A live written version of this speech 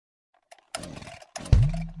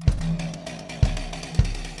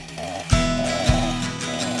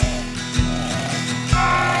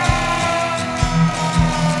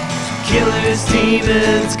There's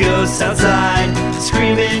demons, ghosts outside,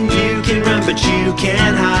 screaming you can run but you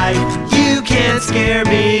can't hide. You can't scare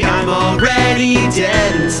me, I'm already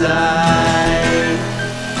dead inside.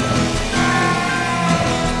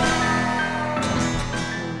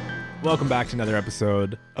 Welcome back to another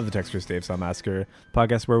episode of the Texas Dave Saw Massacre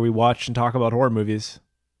podcast, where we watch and talk about horror movies.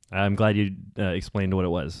 I'm glad you explained what it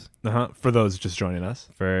was. For those just joining us.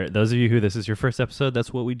 For those of you who this is your first episode,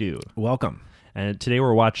 that's what we do. Welcome. And today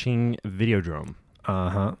we're watching Videodrome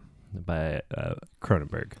by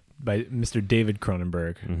Cronenberg. By Mr. David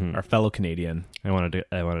Cronenberg, our fellow Canadian. I wanted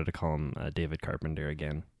to call him David Carpenter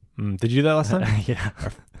again. Did you do that last time? Yeah.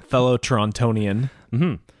 Our fellow Torontonian.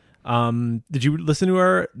 Did you listen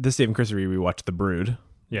to this Dave and Chris we watched The Brood?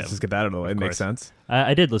 Yeah. Let's just get that out of the way. It makes sense.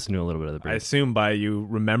 I did listen to a little bit of The Brood. I assume by you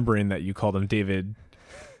remembering that you called him David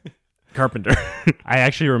Carpenter. I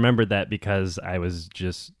actually remembered that because I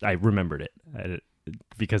remembered it.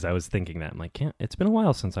 Because I was thinking that. I'm like, it's been a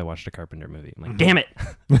while since I watched a Carpenter movie. I'm like, damn it.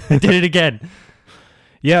 I did it again.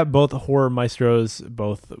 Yeah, both horror maestros,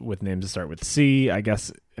 both with names that start with C. I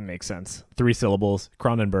guess it makes sense. 3 syllables.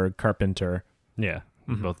 Cronenberg, Carpenter. Yeah.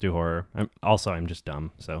 Both do horror. I'm just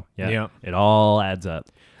dumb. So, Yeah. It all adds up.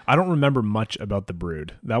 I don't remember much about The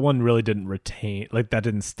Brood. That one really didn't that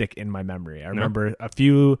didn't stick in my memory. I remember a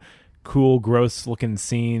few cool, gross-looking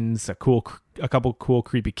scenes, a couple cool,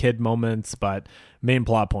 creepy kid moments, but main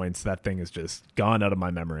plot points, that thing is just gone out of my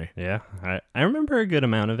memory. Yeah, I remember a good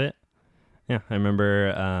amount of it. Yeah, I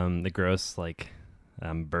remember the gross,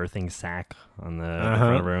 birthing sack on the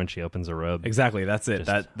front of her when she opens a robe. Exactly, that's it.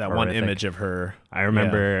 Just That one image of her. I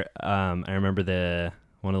remember. I remember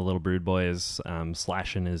one of the little brood boys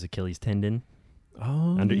slashing his Achilles tendon.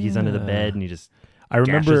 Oh, he's under the bed and he just. I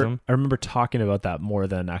gashes him. remember talking about that more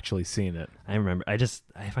than actually seeing it. I remember. I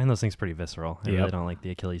find those things pretty visceral. I really don't like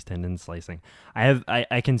the Achilles tendon slicing.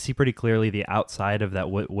 I can see pretty clearly the outside of that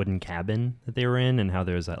wooden cabin that they were in, and how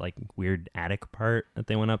there's that weird attic part that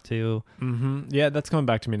they went up to. Mm-hmm. Yeah, that's coming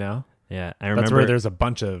back to me now. Yeah, I remember. That's where there's a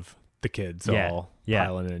bunch of the kids all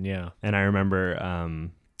piling in. Yeah, and I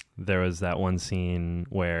remember there was that one scene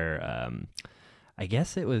where. I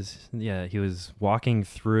guess it was, he was walking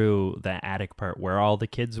through the attic part where all the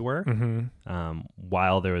kids were,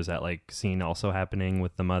 while there was that, scene also happening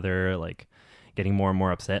with the mother, getting more and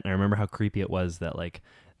more upset. And I remember how creepy it was that,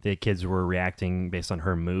 the kids were reacting based on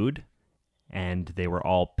her mood, and they were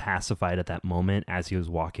all pacified at that moment as he was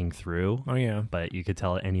walking through. Oh, yeah. But you could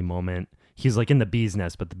tell at any moment, he's, in the bee's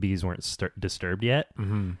nest, but the bees weren't disturbed yet.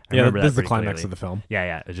 Mm-hmm. Yeah, this is the climax clearly. of the film.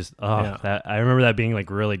 Yeah. It just, I remember that being,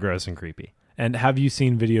 really gross and creepy. And have you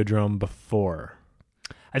seen Videodrome before?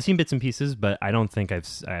 I've seen bits and pieces, but I don't think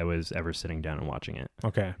I was ever sitting down and watching it.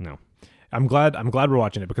 Okay. No. I'm glad we're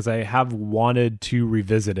watching it, because I have wanted to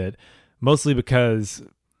revisit it, mostly because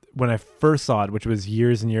when I first saw it, which was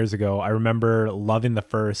years and years ago, I remember loving the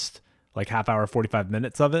first half hour, 45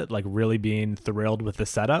 minutes of it, really being thrilled with the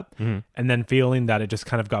setup, and then feeling that it just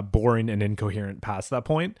kind of got boring and incoherent past that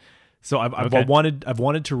point. So I've wanted to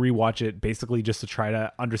rewatch it, basically just to try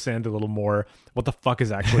to understand a little more what the fuck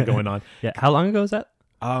is actually going on. Yeah. How long ago was that?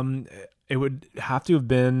 It would have to have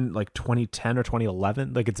been 2010 or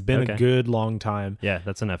 2011. It's been a good long time. Yeah,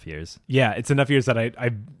 that's enough years. Yeah, it's enough years that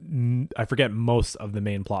I forget most of the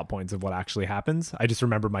main plot points of what actually happens. I just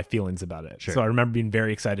remember my feelings about it. Sure. So I remember being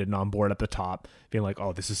very excited and on board at the top, being like,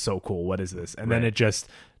 "Oh, this is so cool. What is this?" And then it just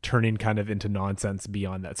turning kind of into nonsense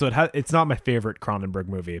beyond that. So it's not my favorite Cronenberg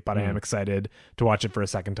movie, but I am excited to watch it for a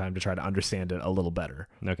second time to try to understand it a little better.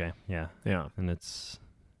 Okay. Yeah. Yeah. And it's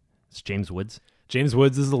James Woods. James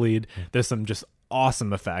Woods is the lead. There's some just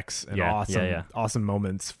awesome effects and awesome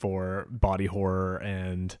moments for body horror,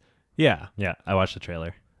 and yeah. I watched the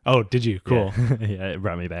trailer. Oh, did you? Cool. Yeah, it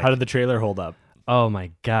brought me back. How did the trailer hold up? Oh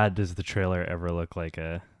my God, does the trailer ever look like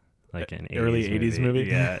an early 80s movie?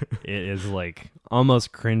 Yeah, it is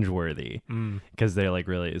almost cringeworthy, because they're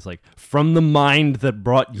really, it's from the mind that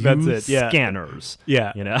brought you scanners.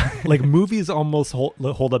 Yeah. Movies almost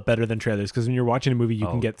hold up better than trailers, because when you're watching a movie, you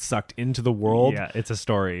can get sucked into the world. Yeah, it's a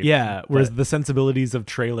story. Yeah, whereas the sensibilities of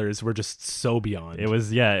trailers were just so beyond. It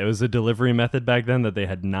was a delivery method back then that they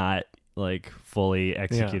had not fully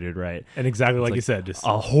executed right. And exactly like you said, just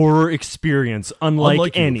a horror experience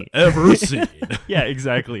unlike any you've ever seen. Yeah,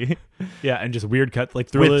 exactly. Yeah, and just weird cut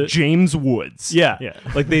with James Woods. Yeah.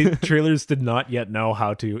 The trailers did not yet know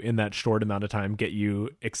how to, in that short amount of time, get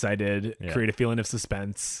you excited, create a feeling of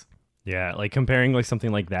suspense. Yeah, comparing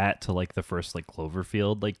something like that to the first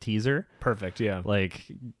Cloverfield teaser. Perfect. Yeah.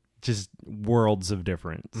 Just worlds of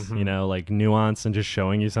difference, nuance, and just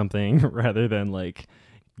showing you something rather than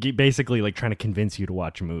basically trying to convince you to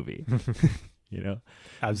watch a movie. you know,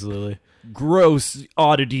 Absolutely. gross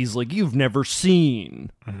oddities like you've never seen.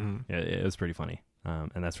 Yeah, it was pretty funny.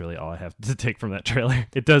 And that's really all I have to take from that trailer.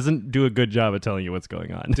 It doesn't do a good job of telling you what's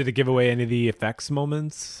going on. Did it give away any of the effects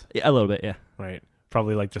moments? Yeah, a little bit, yeah. Right.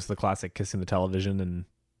 Probably like just the classic kissing the television and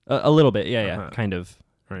A little bit, yeah, Uh-huh. kind of.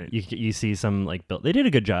 right. You see some like built. They did a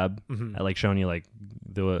good job Mhm. at like showing you like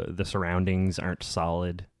the surroundings aren't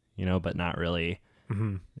solid, you know, but not really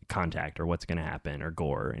Mm-hmm. contact or what's going to happen or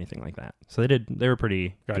gore or anything like that. So they were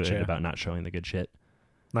pretty Gotcha. good about not showing the good shit.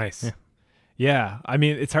 Nice. Yeah. Yeah. I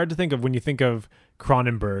mean, it's hard to think of when you think of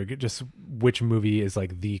Cronenberg, just which movie is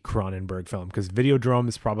like the Cronenberg film, because Videodrome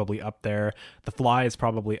is probably up there. The Fly is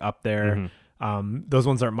probably up there. Mhm. Those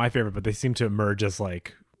ones aren't my favorite, but they seem to emerge as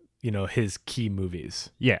like, his key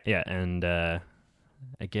movies. Yeah, and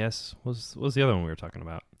I guess what was the other one we were talking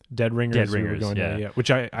about? Dead Ringers. Dead we were Ringers, going to, yeah.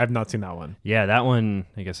 which I have not seen that one. Yeah, that one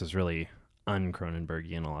I guess is really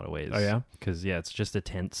un-Cronenbergy in a lot of ways. Oh, yeah? Because it's just a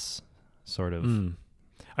tense sort of.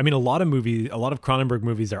 I mean, a lot of Cronenberg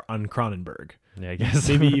movies are un-Cronenberg. Yeah, I guess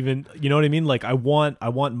Maybe even, you know what I mean? Like I want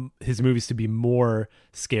his movies to be more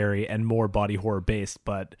scary and more body horror based,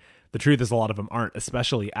 but the truth is a lot of them aren't,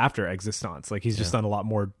 especially after Existence. Like he's just done a lot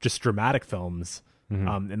more just dramatic films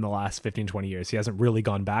in the last 15, 20 years. He hasn't really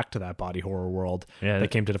gone back to that body horror world that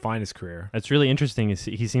came to define his career. That's really interesting.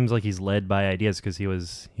 He seems like he's led by ideas because he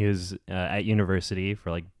was at university for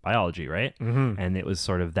like biology, right? And it was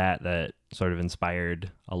sort of that sort of inspired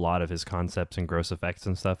a lot of his concepts and gross effects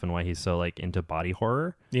and stuff, and why he's so like into body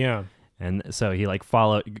horror. Yeah. And so he like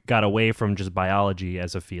got away from just biology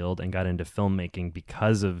as a field and got into filmmaking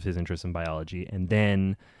because of his interest in biology, and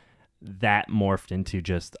then that morphed into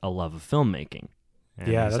just a love of filmmaking. And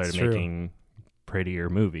Yeah, he that's started true. making prettier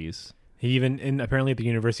movies. He even, apparently at the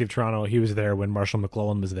University of Toronto, he was there when Marshall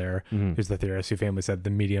McLuhan was there, who's the theorist who famously said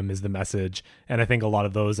the medium is the message. And I think a lot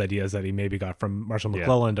of those ideas that he maybe got from Marshall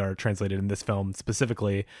McLuhan are translated in this film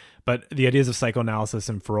specifically. But the ideas of psychoanalysis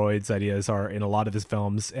and Freud's ideas are in a lot of his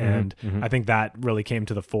films. And I think that really came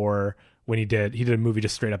to the fore when he did a movie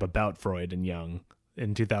just straight up about Freud and Jung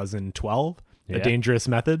in 2012, A Dangerous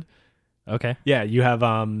Method. Okay. Yeah, you have,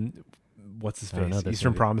 what's his I don't know face? this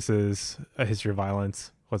Eastern movie. Promises, A History of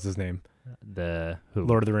Violence. What's his name? The who?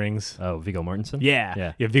 Lord of the Rings. Oh, Viggo Mortensen? Yeah.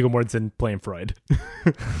 Yeah. You have Viggo Mortensen playing Freud.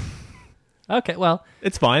 Okay, well,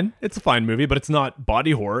 It's fine. It's a fine movie, but it's not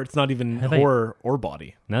body horror. It's not even Have I- horror or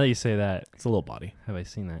body. now that you say that, It's a little body. have I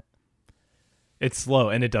seen that? It's slow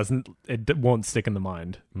and it won't stick in the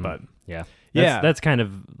mind. But Yeah. Yeah. That's kind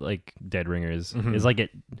of like Dead Ringers. Is like it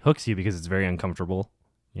hooks you because it's very uncomfortable.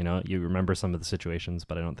 You know, you remember some of the situations,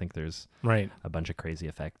 but I don't think there's right. a bunch of crazy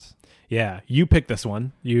effects. Yeah. You pick this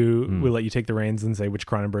one. We'll let you take the reins and say which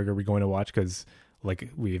Cronenberg are we going to watch, because like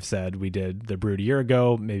we've said, we did The Brood a year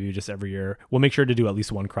ago, maybe just every year. We'll make sure to do at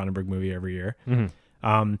least one Cronenberg movie every year.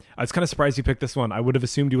 I was kind of surprised you picked this one. I would have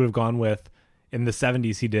assumed you would have gone with, in the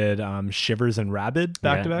 70s, he did Shivers and Rabid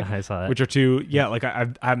back to back. I saw that. Which are two, like I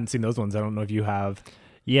haven't seen those ones. I don't know if you have.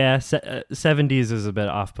 Yeah, 70s is a bit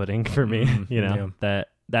off-putting for me. You know,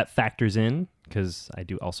 that factors in because I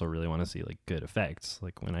do also really want to see like good effects.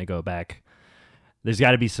 Like when I go back, there's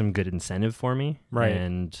got to be some good incentive for me, Right.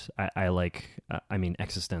 And I like, I mean,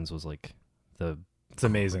 Existence was like the It's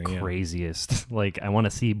amazing. craziest. Like I want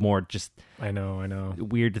to see more just I know.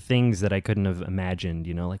 weird things that I couldn't have imagined.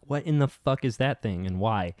 You know, like what in the fuck is that thing and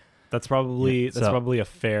why? That's probably Yeah, so- probably a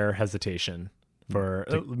fair hesitation for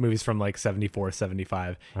movies from like 74,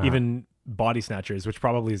 75. Uh-huh. Even Body Snatchers, which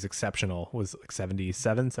probably is exceptional, was like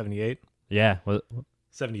 77, 78? Yeah, well,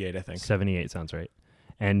 78, I think. 78 sounds right.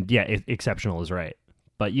 And yeah, exceptional is right.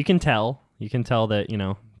 But you can tell that, you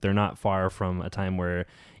know, they're not far from a time where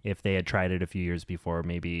if they had tried it a few years before,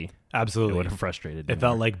 maybe it Absolutely. would have frustrated me It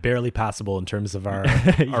felt more. like barely passable in terms of our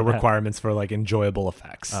Yeah. our requirements for like enjoyable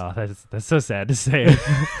effects. Oh, that's so sad to say.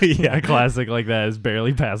 Yeah, a classic like that is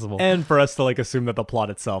barely passable. And for us to like assume that the plot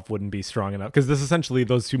itself wouldn't be strong enough, because this essentially,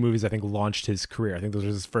 those two movies I think launched his career. I think those were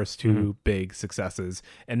his first two big successes,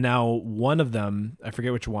 and now one of them, I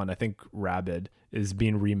forget which one, I think Rabid, is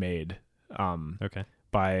being remade Okay.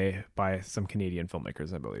 by some Canadian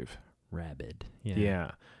filmmakers, I believe. Rabid.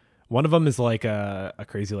 Yeah. One of them is like a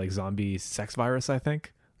crazy like zombie sex virus, I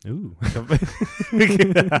think. Ooh.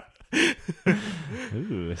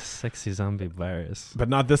 Ooh, sexy zombie virus. But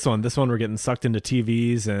not this one. This one we're getting sucked into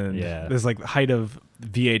TVs, and Yeah. there's like the height of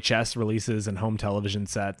VHS releases and home television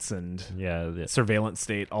sets and Yeah. surveillance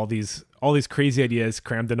state. All these crazy ideas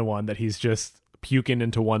crammed into one that he's just puking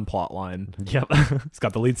into one plot line. Yep. It's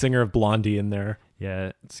got the lead singer of Blondie in there.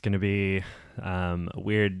 Yeah, it's going to be a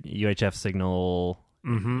weird UHF signal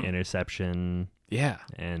interception, Yeah.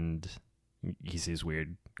 and he sees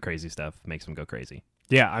weird crazy stuff makes him go crazy.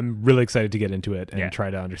 Yeah, I'm really excited to get into it and Yeah. try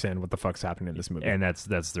to understand what the fuck's happening in this movie. And that's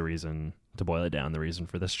the reason, to boil it down, the reason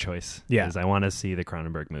for this choice. Yeah. Is I want to see the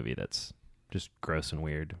Cronenberg movie that's just gross and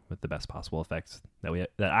weird with the best possible effects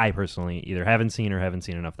that I personally either haven't seen or haven't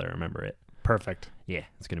seen enough that I remember it. Perfect. Yeah,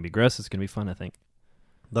 it's gonna be gross. It's gonna be fun, I think.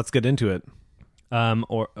 Let's get into it.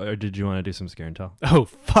 Or did you want to do some scare and tell? Oh,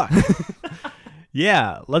 fuck.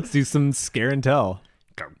 Yeah, let's do some scare and tell.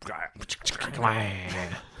 I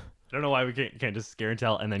don't know why we can't just scare and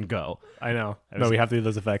tell and then go. I know. No, we have to do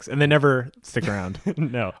those effects, and they never stick around.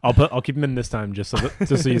 No, I'll keep them in this time just so you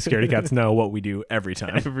scaredy cats know what we do every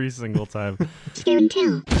time. every single time. Scare and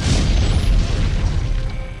tell.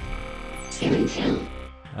 Scare and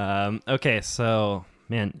tell. Okay, so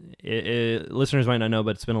man, listeners might not know,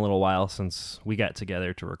 but it's been a little while since we got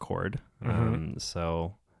together to record.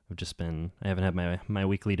 So I haven't had my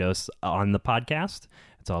weekly dose on the podcast.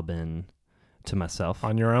 It's all been to myself.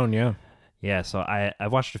 On your own, yeah. Yeah, so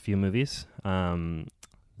I've watched a few movies. Let's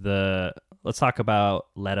talk about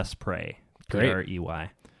Let Us Pray. Great.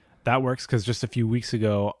 P-R-E-Y. That works because just a few weeks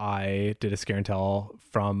ago, I did a scare and tell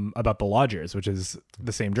about The Lodgers, which is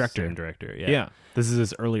the same director. Same director, yeah. Yeah. This is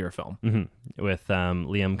his earlier film. With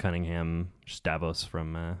Liam Cunningham, Stavros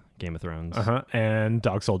from Game of Thrones. And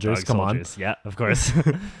Dog Soldiers. Dog Come Soldiers. Yeah, of course.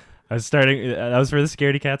 I was starting. That was for the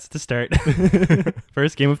scaredy cats to start.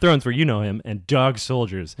 First, Game of Thrones, where you know him, and Dog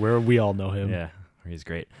Soldiers, on. Where we all know him. Yeah, he's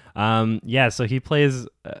great. Yeah, so he plays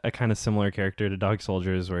a kind of similar character to Dog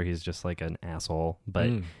Soldiers, where he's just like an asshole,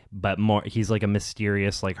 but more. He's like a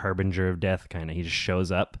mysterious, like harbinger of death kind of. He just shows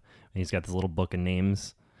up, and he's got this little book of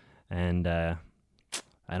names, and I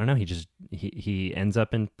don't know. He ends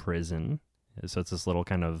up in prison. So it's this little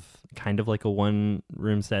kind of like a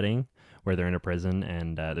one-room setting where they're in a prison,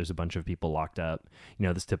 and there's a bunch of people locked up. You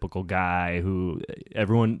know, this typical guy who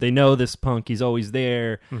they know this punk. He's always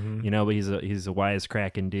there, you know, but he's a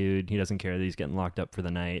wisecracking dude. He doesn't care that he's getting locked up for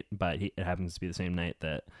the night, but it happens to be the same night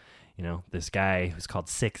that, you know, this guy who's called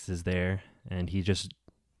Six is there, and he just,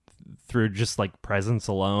 through just like presence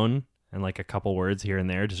alone and like a couple words here and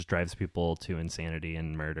there, just drives people to insanity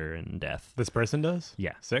and murder and death. This person does?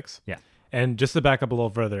 Yeah. 6? Yeah. And just to back up a little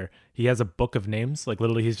further, he has a book of names. Like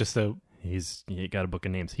literally he got a book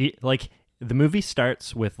of names. The movie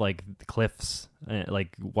starts with like the cliffs,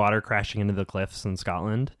 like water crashing into the cliffs in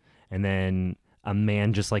Scotland, and then a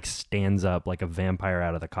man just like stands up like a vampire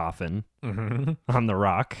out of the coffin on the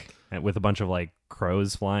rock with a bunch of like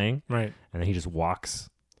crows flying. Right. And then he just walks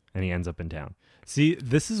and he ends up in town. See,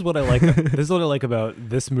 this is what I like. This is what I like about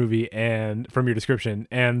this movie, and from your description,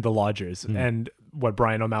 and The Lodgers, and what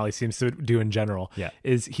Brian O'Malley seems to do in general. Yeah.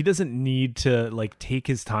 Is he doesn't need to like take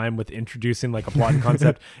his time with introducing like a plot and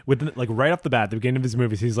concept. With like right off the bat, at the beginning of his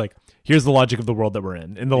movies, he's like, "Here's the logic of the world that we're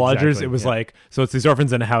in." In The Lodgers, it was like, so it's these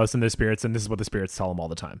orphans in a house and their spirits, and this is what the spirits tell them all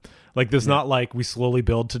the time. Like, there's not like we slowly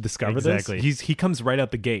build to discover this. He comes right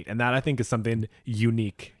out the gate, and that I think is something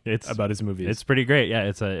unique about his movies. It's pretty great.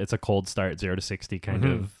 Yeah, it's a cold start, 0 to 60 kind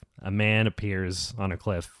of. A man appears on a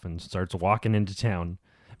cliff and starts walking into town,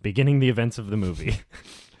 beginning the events of the movie.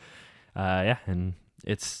 And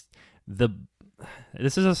this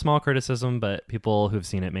is a small criticism, but people who've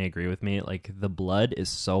seen it may agree with me. Like, the blood is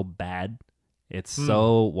so bad. It's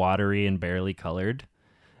so watery and barely colored.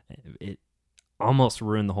 It almost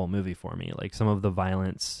ruined the whole movie for me. Like, some of the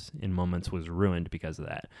violence in moments was ruined because of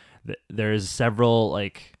that. There's several,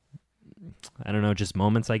 like, I don't know, just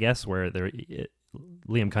moments, I guess, where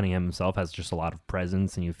Liam Cunningham himself has just a lot of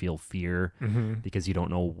presence, and you feel fear because you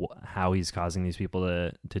don't know how he's causing these people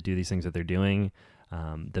to do these things that they're doing.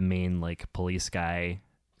 The main like police guy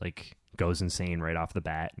like goes insane right off the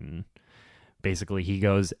bat, and basically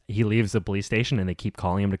he leaves the police station, and they keep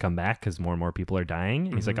calling him to come back because more and more people are dying.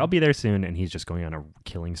 And he's like, "I'll be there soon," and he's just going on a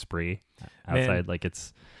killing spree outside. Man. Like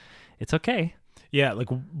it's okay. Yeah, like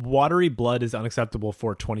watery blood is unacceptable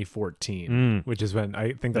for 2014, which is when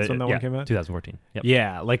I think that's when that one came out. 2014. Yep.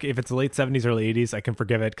 Yeah, like if it's the late 70s, early 80s, I can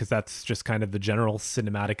forgive it because that's just kind of the general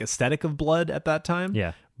cinematic aesthetic of blood at that time.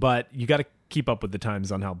 Yeah. But you got to keep up with the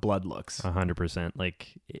times on how blood looks. 100%.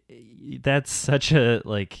 Like that's such a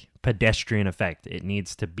like pedestrian effect. It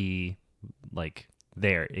needs to be like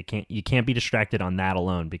there. You can't be distracted on that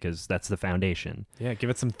alone because that's the foundation. Yeah, give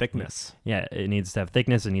it some thickness. Yeah, it needs to have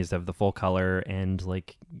thickness, it needs to have the full color, and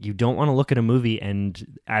like you don't want to look at a movie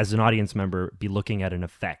and as an audience member be looking at an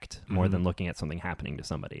effect more than looking at something happening to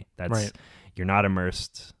somebody. That's right. You're not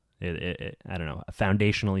immersed. I don't know.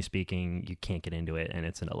 Foundationally speaking, you can't get into it, and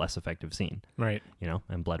it's a less effective scene. Right. You know,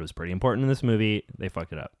 and blood was pretty important in this movie. They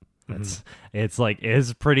fucked it up. It's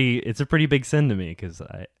a pretty big sin to me because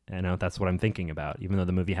I know that's what I'm thinking about. Even though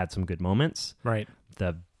the movie had some good moments, right?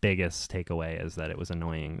 The biggest takeaway is that it was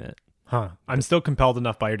annoying that. I'm still compelled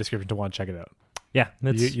enough by your description to want to check it out. Yeah,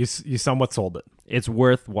 that's, You somewhat sold it. it's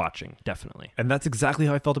worth watching, definitely. And that's exactly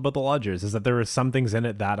how I felt about The Lodgers, is that there were some things in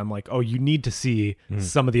it that I'm like, oh, you need to see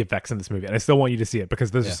some of the effects in this movie. And I still want you to see it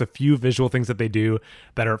because there's just a few visual things that they do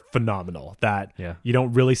that are phenomenal that you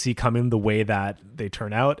don't really see coming the way that they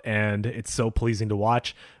turn out. And it's so pleasing to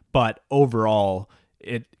watch. But overall,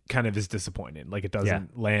 it kind of is disappointing. Like, it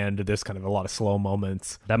doesn't land. There's kind of a lot of slow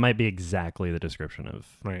moments. That might be exactly the description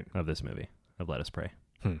of this movie, of Let Us Pray.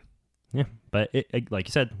 Yeah, but it, like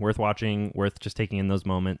you said, worth watching, worth just taking in those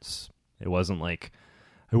moments. It wasn't like,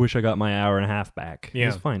 I wish I got my hour and a half back. Yeah. It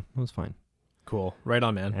was fine. It was fine. Cool. Right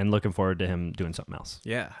on, man. And looking forward to him doing something else.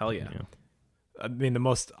 Yeah, hell yeah. You know? I mean, the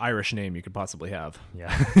most Irish name you could possibly have.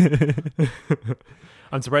 Yeah.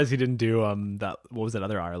 I'm surprised he didn't do that. What was that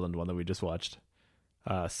other Ireland one that we just watched?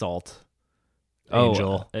 Salt.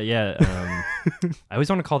 Angel. I always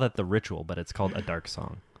want to call that The Ritual, but it's called A Dark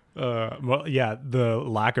Song. Well, yeah, the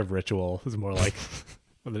lack of ritual is more like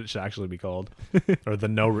what it should actually be called, or the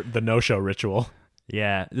no-show ritual.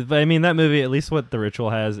 Yeah, but I mean, that movie, at least what The Ritual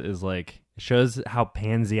has is like, it shows how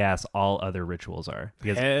pansy ass all other rituals are.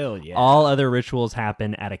 Because hell yeah, all other rituals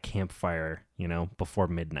happen at a campfire, you know, before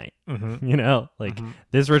midnight. You know, like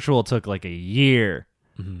this ritual took like a year,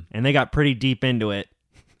 and they got pretty deep into it.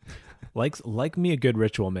 Like me a good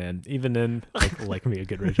ritual, man. Even in like me a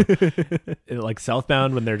good ritual. Like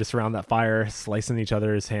Southbound, when they're just around that fire, slicing each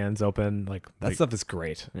other's hands open, like that stuff is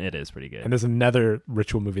great. It is pretty good. And there's another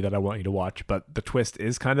ritual movie that I want you to watch, but the twist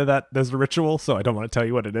is kind of that there's a ritual, so I don't want to tell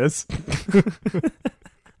you what it is.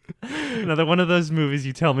 Another one of those movies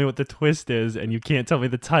you tell me what the twist is and you can't tell me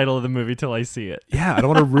the title of the movie till I see it. Yeah, I don't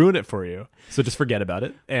want to ruin it for you. So just forget about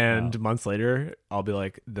it. And months later, I'll be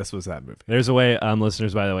like, this was that movie. There's a way,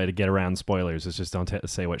 listeners, by the way, to get around spoilers is just don't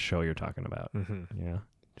say what show you're talking about. Yeah,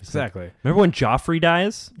 Exactly. Remember when Joffrey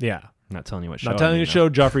dies? Yeah. I'm not telling you what show. Not telling you know. what show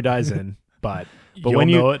Joffrey dies in, but when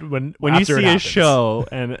you know it when you after see it a happens. show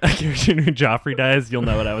and a character named Joffrey dies, you'll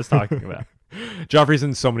know what I was talking about. Joffrey's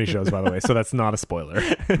in so many shows, by the way, so that's not a spoiler.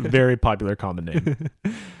 Very popular common name.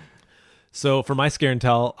 So for my scare and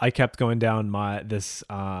tell, I kept going down this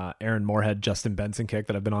Aaron Moorhead, Justin Benson kick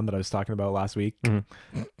that I've been on that I was talking about last week.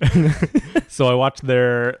 So I watched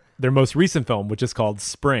their most recent film, which is called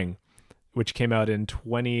Spring, which came out in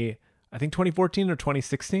 2014 or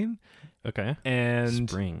 2016. Okay. And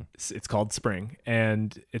Spring. It's called Spring.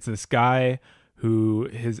 And it's this guy who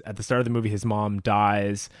at the start of the movie, his mom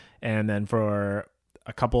dies. And then for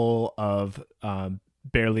a couple of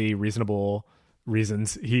barely reasonable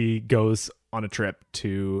reasons, he goes on a trip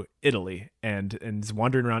to Italy and is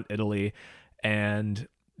wandering around Italy and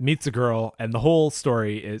meets a girl. And the whole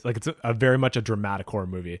story is like, it's a very much a dramatic horror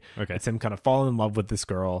movie. Okay. It's him kind of falling in love with this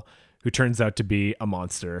girl who turns out to be a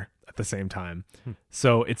monster at the same time.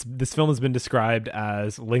 So this film has been described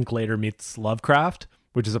as Linklater meets Lovecraft,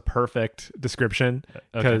 which is a perfect description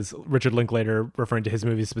because Richard Linklater, referring to his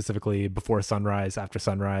movies specifically, Before Sunrise, After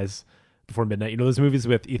Sunrise, Before Midnight. You know those movies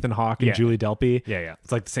with Ethan Hawke and Julie Delpy? Yeah.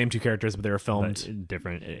 It's like the same two characters, but they were filmed in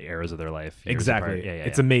different eras of their life. Exactly. Yeah.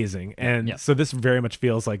 It's amazing. And so this very much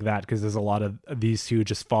feels like that because there's a lot of these two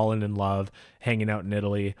just falling in love, hanging out in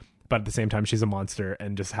Italy, but at the same time she's a monster,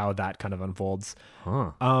 and just how that kind of unfolds.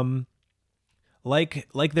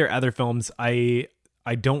 Like their other films, I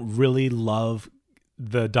don't really love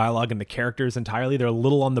the dialogue and the characters entirely. They're a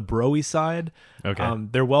little on the bro-y side. Okay.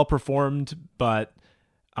 They're well performed, but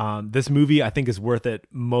this movie I think is worth it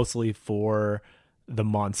mostly for the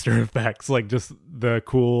monster effects, like just the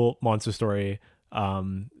cool monster story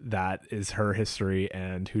that is her history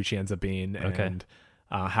and who she ends up being, and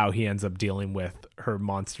how he ends up dealing with her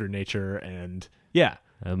monster nature. And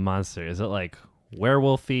A monster. Is it like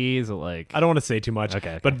werewolfy? Is it like... I don't want to say too much,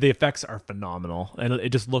 Okay. but the effects are phenomenal and it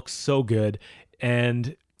just looks so good.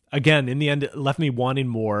 And again, in the end, it left me wanting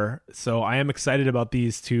more. So I am excited about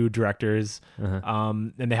these two directors.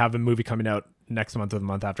 And they have a movie coming out next month or the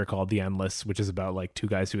month after called The Endless, which is about like two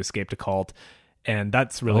guys who escaped a cult. And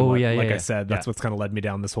that's really I said, that's what's kind of led me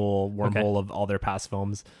down this whole wormhole of all their past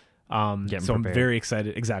films. So I'm very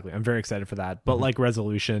excited. Exactly. I'm very excited for that. But like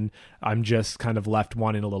Resolution, I'm just kind of left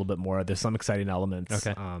wanting a little bit more. There's some exciting elements.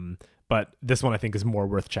 But this one I think is more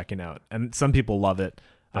worth checking out. And some people love it.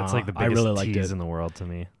 That's like the biggest tease in the world to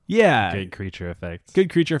me. Yeah. Good creature effects. Good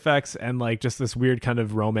creature effects and like just this weird kind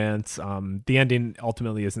of romance. The ending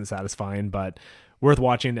ultimately isn't satisfying, but worth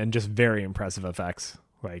watching and just very impressive effects.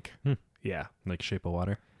 Like, yeah. Like Shape of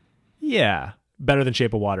Water. Yeah. Better than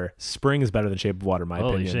Shape of Water. Spring is better than Shape of Water, in my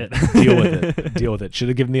Holy opinion. shit. Deal with it. Deal with it. Should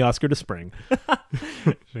have given the Oscar to Spring.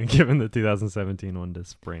 Given the 2017 one to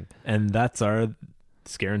Spring. And that's our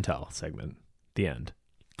scare and tell segment. The end.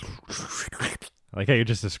 I like how you're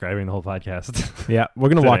just describing the whole podcast. Yeah, we're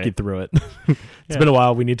going to walk Today. you through it. It's been a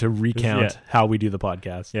while. We need to recount Yeah. how we do the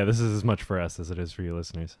podcast. Yeah, this is as much for us as it is for you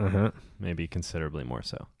listeners. Uh-huh. Maybe considerably more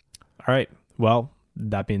so. All right. Well,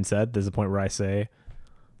 that being said, there's a point where I say,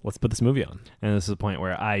 let's put this movie on. And this is the point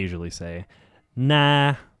where I usually say,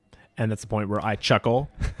 nah. And that's the point where I chuckle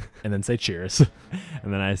and then say cheers.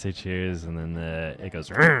 And then I say cheers, and then it goes,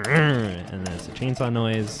 and then it's a chainsaw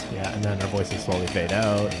noise. Yeah, and then our voices slowly fade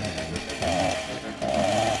out.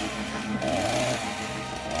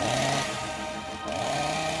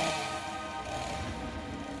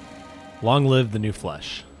 Long live the new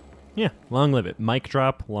flesh. Yeah, long live it. Mic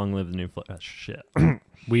drop, long live the new flesh. Shit.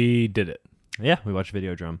 We did it. Yeah, we watched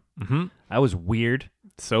Videodrome. Mm-hmm. That was weird.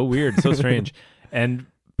 So weird, so strange. And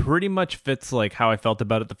pretty much fits like how I felt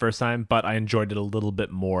about it the first time, but I enjoyed it a little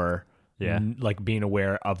bit more. Yeah. Like being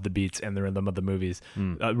aware of the beats and the rhythm of the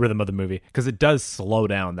rhythm of the movie, because it does slow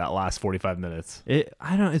down that last 45 minutes.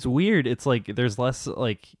 I don't. It's weird. It's like there's less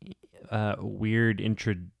like weird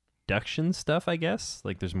introduction stuff. I guess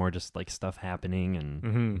like there's more just like stuff happening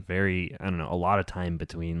and very I don't know a lot of time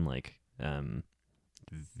between like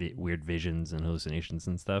weird visions and hallucinations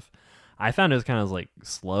and stuff. I found it was kind of like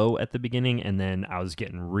slow at the beginning, and then I was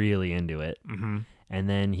getting really into it, and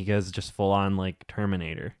then he goes just full on like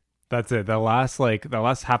Terminator. That's it. The last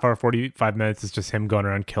half hour, 45 minutes is just him going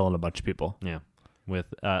around killing a bunch of people. Yeah,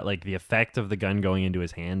 with like the effect of the gun going into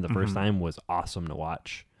his hand the first time was awesome to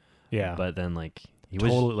watch. Yeah, But then like he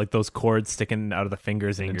totally was like those cords sticking out of the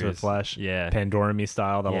fingers and into the flesh. Yeah. Pandora-me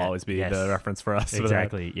style. That'll Yeah, always be yes. the reference for us. for that.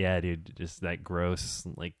 exactly. Yeah, dude, just that gross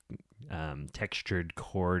like textured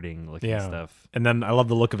cording looking stuff. And then I love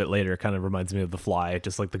the look of it later. It kind of reminds me of The Fly,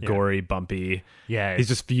 just like the gory, bumpy. Yeah, He's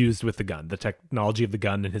just fused with the gun. The technology of the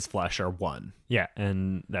gun and his flesh are one. yeah,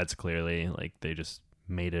 and that's clearly like they just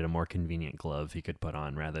made it a more convenient glove he could put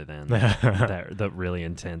on rather than the really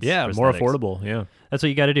intense. Yeah, more prosthetics. affordable. Yeah. That's what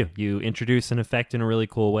you got to do. You introduce an effect in a really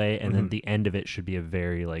cool way, and then the end of it should be a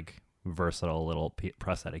very like versatile little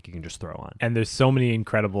prosthetic you can just throw on. And there's so many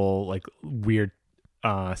incredible, like weird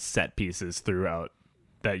set pieces throughout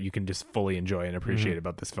that you can just fully enjoy and appreciate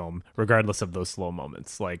about this film, regardless of those slow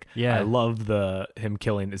moments. Like, Yeah. I love him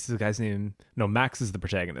killing. This is the guy's name. No, Max is the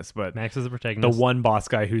protagonist, but Max is the the protagonist. one boss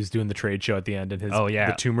guy who's doing the trade show at the end, and his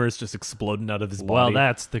the tumors just exploding out of his body. Well,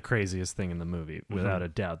 that's the craziest thing in the movie, without a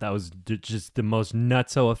doubt. That was just the most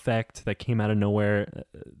nutso effect that came out of nowhere.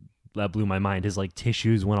 That blew my mind. His like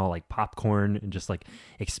tissues went all like popcorn and just like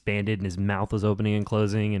expanded, and his mouth was opening and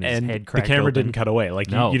closing, and his and head the cracked camera open. didn't cut away. Like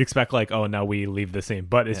No. you'd expect, like, oh, now we leave the scene,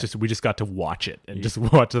 but it's just we just got to watch it and just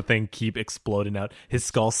watch the thing keep exploding out. His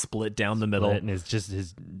skull split down the middle, and it's just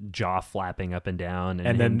his jaw flapping up and down, and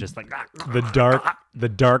And him then just like the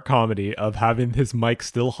dark comedy of having his mic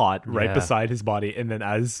still hot right Yeah. beside his body, and then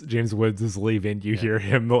as James Woods is leaving, you hear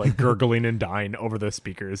him like gurgling and dying over the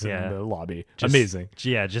speakers in the lobby. Just- Amazing.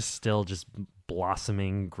 Yeah, just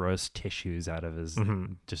blossoming gross tissues out of his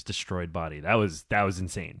just destroyed body. That was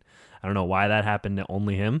insane. I don't know why that happened to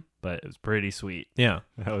only him, but it was pretty sweet. Yeah.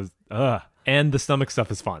 That was And the stomach stuff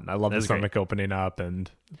is fun. I love the That's stomach opening up and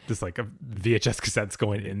just like a VHS cassettes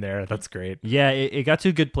going in there. That's great. Yeah, it got to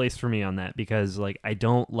a good place for me on that, because like I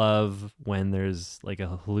don't love when there's like a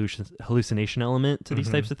hallucination element to these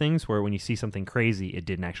types of things, where when you see something crazy, it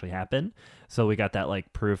didn't actually happen. So we got that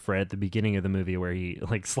like proof right at the beginning of the movie where he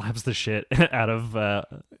like slaps the shit out of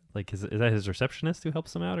like is that his receptionist who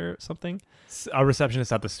helps him out or something? A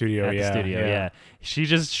receptionist at the studio. At yeah. the studio, yeah. She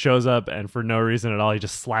just shows up, and for no reason at all, he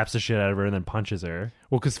just slaps the shit out of her and then punches her.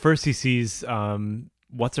 Well, because first he sees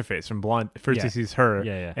what's her face from Blonde. First Yeah. he sees her,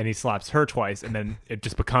 Yeah. and he slaps her twice, and then it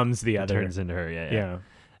just becomes the other. Turns into her, Yeah.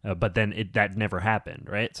 But then that never happened,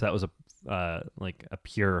 right? So that was like a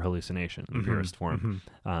pure hallucination, the purest form.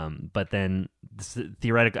 But then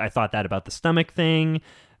theoretically, I thought that about the stomach thing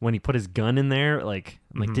when he put his gun in there. Like,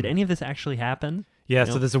 I'm like, did any of this actually happen? Yeah, You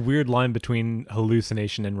so know? there's a weird line between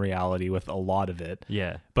hallucination and reality with a lot of it.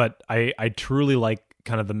 Yeah, But I truly like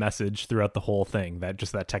kind of the message throughout the whole thing that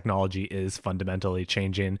just that technology is fundamentally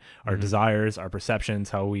changing our desires, our perceptions,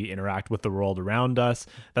 how we interact with the world around us.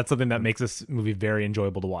 That's something that makes this movie very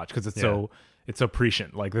enjoyable to watch, because it's so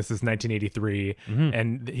prescient. Like, this is 1983,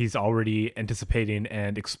 and he's already anticipating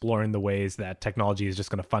and exploring the ways that technology is just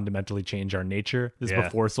going to fundamentally change our nature. This is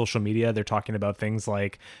before social media. They're talking about things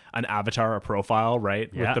like an avatar, a profile, right?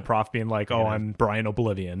 Yeah. With the prof being like, oh, I'm Brian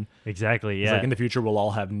Oblivion. exactly. It's Yeah, like in the future we'll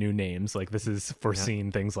all have new names. Like, this is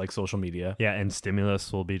foreseeing things like social media. yeah, and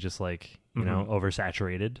stimulus will be just like you know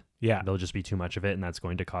oversaturated. Yeah. There'll just be too much of it, and that's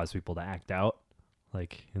going to cause people to act out.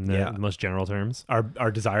 like in the most general terms.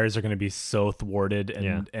 Our desires are going to be so thwarted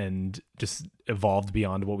and just evolved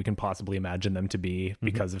beyond what we can possibly imagine them to be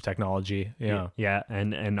because of technology. Yeah,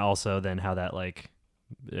 and also then how that like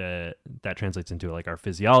that translates into like our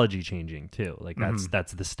physiology changing too. Like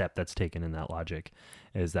that's the step that's taken in that logic,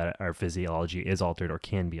 is that our physiology is altered or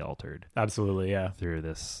can be altered. Absolutely, yeah. Through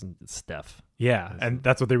this stuff. Yeah, and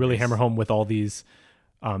that's what they really hammer home with all these,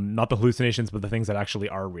 not the hallucinations, but the things that actually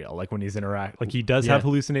are real. Like when he's like he does have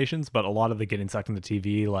hallucinations, but a lot of the getting sucked into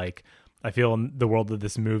TV, like I feel in the world of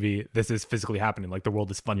this movie, this is physically happening. Like the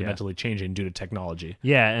world is fundamentally changing due to technology.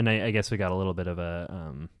 Yeah, and I guess we got a little bit of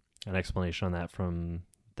an explanation on that from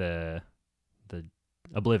the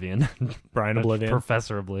Oblivion. Brian Oblivion.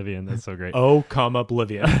 Professor Oblivion. That's so great. Oh, come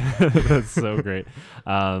Oblivion. That's so great.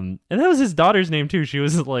 And that was his daughter's name too. She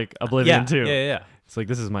was like Oblivion too. Yeah. It's like,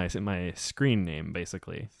 this is my screen name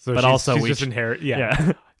basically. So but also she's we just inherit.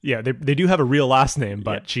 Yeah. They do have a real last name,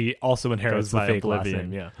 but she also inherits goes the by fake Oblivion. last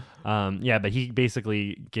name. Yeah. But he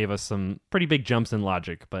basically gave us some pretty big jumps in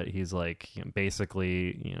logic. But he's like,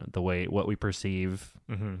 basically, the way what we perceive,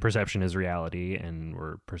 perception is reality, and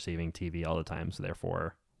we're perceiving TV all the time. So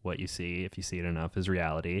therefore, what you see, if you see it enough, is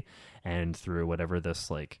reality. And through whatever this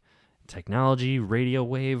like technology, radio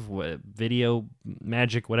wave, video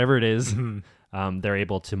magic, whatever it is. They're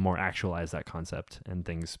able to more actualize that concept, and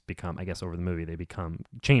things become, I guess over the movie, they become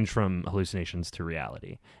changed from hallucinations to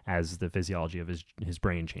reality as the physiology of his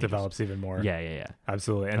brain changes. Develops even more. Yeah.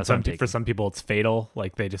 Absolutely. And for some people it's fatal.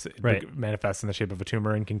 Like they just manifest in the shape of a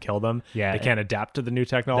tumor and can kill them. Yeah. They can't adapt to the new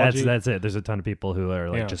technology. That's it. There's a ton of people who are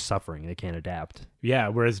like just suffering. They can't adapt. Yeah.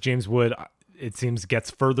 Whereas James Wood, it seems,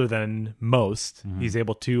 gets further than most. He's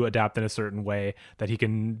able to adapt in a certain way that he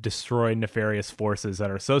can destroy nefarious forces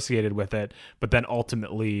that are associated with it, but then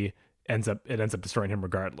ultimately ends up destroying him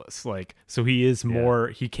regardless. Like, so he is more,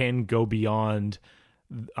 he can go beyond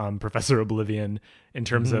Professor Oblivion in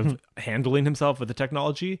terms of handling himself with the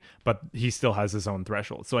technology, but he still has his own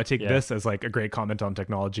threshold. So I take this as like a great comment on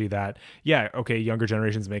technology that, younger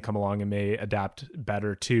generations may come along and may adapt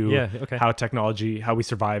better to how we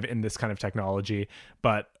survive in this kind of technology,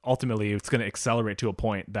 but ultimately it's going to accelerate to a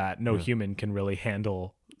point that no human can really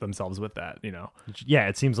handle themselves with that. Yeah,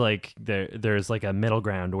 it seems like there's like a middle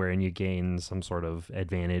ground wherein you gain some sort of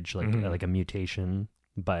advantage, like a mutation,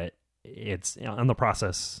 but it's in the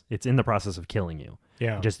process of killing you.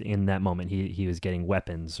 Just in that moment he was getting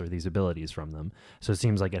weapons or these abilities from them, so it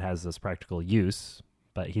seems like it has this practical use,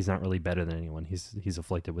 but he's not really better than anyone. He's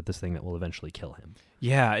afflicted with this thing that will eventually kill him.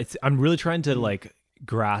 I'm really trying to like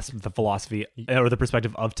grasp the philosophy or the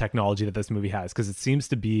perspective of technology that this movie has, because it seems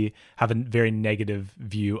to have a very negative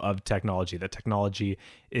view of technology, that technology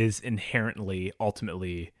is inherently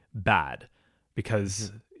ultimately bad,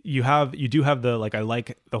 because you do have the, like, I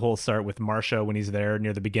like the whole start with Marcia when he's there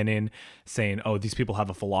near the beginning saying, oh, these people have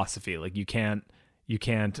a philosophy, like you can't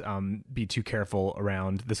be too careful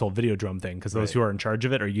around this whole Videodrome thing, because those who are in charge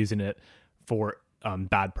of it are using it for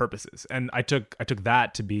bad purposes. And I took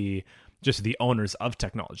that to be just the owners of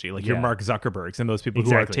technology, like your Mark Zuckerbergs and those people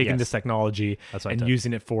who are taking this technology and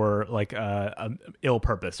using it for like a ill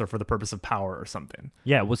purpose or for the purpose of power or something.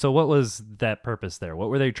 Yeah. Well, so what was that purpose there? What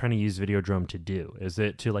were they trying to use Videodrome to do? Is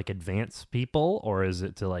it to like advance people, or is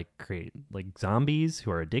it to like create like zombies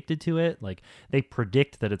who are addicted to it? Like they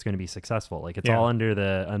predict that it's going to be successful. Like it's all under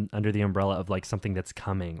the umbrella of like something that's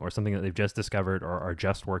coming, or something that they've just discovered or are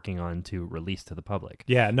just working on to release to the public.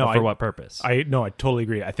 Yeah. No. But for what purpose? I totally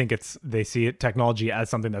agree. I think they see technology as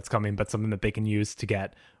something that's coming, but something that they can use to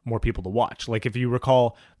get more people to watch. Like if you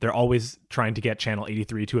recall, they're always trying to get Channel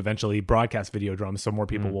 83 to eventually broadcast Videodrome so more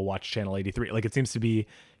people will watch Channel 83. Like it seems to be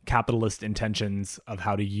capitalist intentions of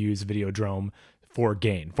how to use Videodrome for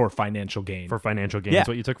financial gain. For financial gain is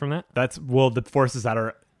what you took from that? That's, well, the forces that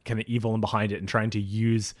are kind of evil and behind it and trying to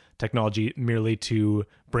use technology merely to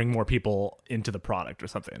bring more people into the product or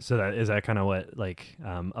something. So that kind of what like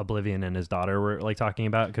Oblivion and his daughter were like talking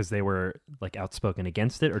about, because they were like outspoken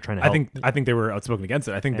against it or trying to help? I think they were outspoken against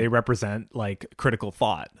it. I think they represent like critical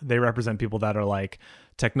thought. They represent people that are like,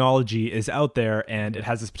 technology is out there and it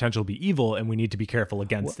has this potential to be evil, and we need to be careful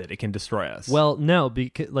against it. It can destroy us. Well, no,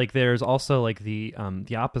 because like there's also like the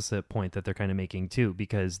opposite point that they're kind of making too,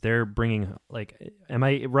 because they're bringing, like, am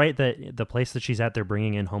I right that the place that she's at, they're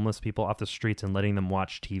bringing in homeless people off the streets and letting them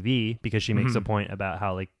watch TV, because she makes a point about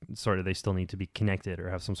how like sort of they still need to be connected or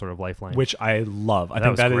have some sort of lifeline, which I love. I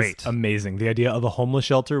think that is amazing. The idea of a homeless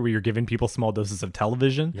shelter where you're giving people small doses of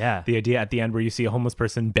television. Yeah. The idea at the end where you see a homeless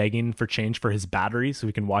person begging for change for his battery so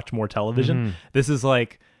we can watch more television. This is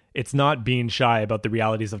like, it's not being shy about the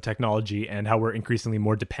realities of technology and how we're increasingly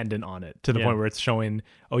more dependent on it, to the point where it's showing,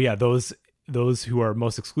 oh yeah, those those who are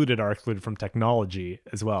most excluded are excluded from technology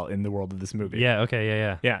as well in the world of this movie. Yeah. Okay.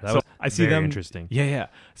 Yeah. Yeah, That so was I see very them interesting. Yeah.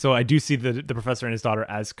 So I do see the professor and his daughter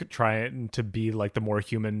as trying to be like the more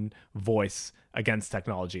human voice against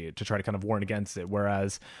technology, to try to kind of warn against it.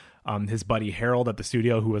 Whereas his buddy Harold at the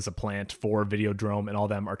studio, who was a plant for Videodrome, and all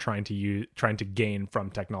them are trying to gain from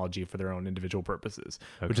technology for their own individual purposes.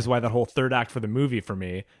 Which is why that whole third act for the movie for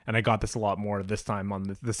me, and I got this a lot more this time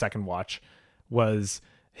on the second watch, was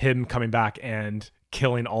him coming back and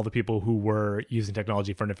killing all the people who were using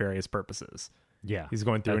technology for nefarious purposes. Yeah. He's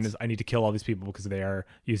going through I need to kill all these people because they are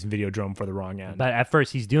using Videodrome for the wrong end. But at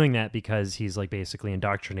first he's doing that because he's like basically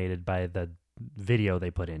indoctrinated by the video they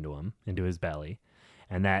put into his belly.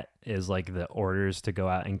 And that is like the orders to go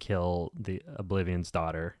out and kill the Oblivion's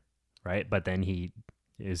daughter, right? But then he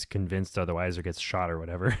is convinced otherwise or gets shot or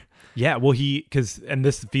whatever. Yeah, well, and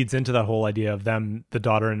this feeds into that whole idea of them, the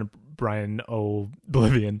daughter and Brian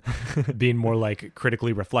Oblivion, being more like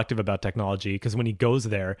critically reflective about technology. Because when he goes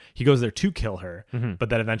there to kill her, but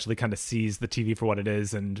then eventually kind of sees the TV for what it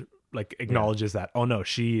is and like acknowledges that, oh no,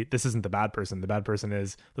 this isn't the bad person. The bad person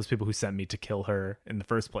is those people who sent me to kill her in the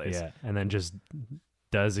first place. Yeah, and then just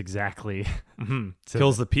does exactly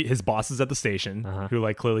kills his bosses at the station who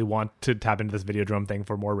like clearly want to tap into this Videodrome thing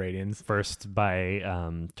for more ratings. First by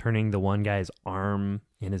turning the one guy's arm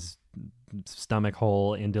in his stomach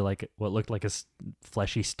hole into like what looked like a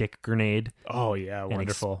fleshy stick grenade. Oh yeah, and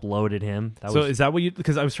wonderful. Exploded him. Is that what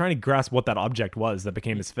because I was trying to grasp what that object was that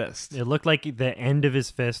became his fist. It looked like the end of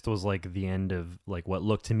his fist was like the end of like what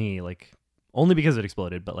looked to me like, only because it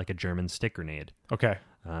exploded, but like a German stick grenade. Okay.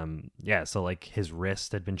 So like his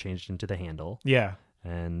wrist had been changed into the handle. Yeah.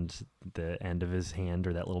 And the end of his hand,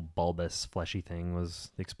 or that little bulbous fleshy thing,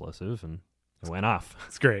 was explosive, and it went off.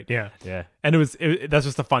 It's great. Yeah. Yeah. And that's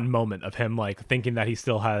just a fun moment of him like thinking that he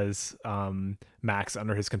still has Max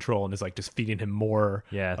under his control and is like just feeding him more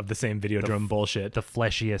of the same Videodrome bullshit. The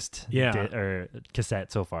fleshiest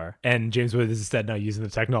cassette so far. And James Woods is instead now using the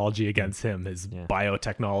technology against him, his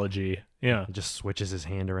biotechnology. Yeah. He just switches his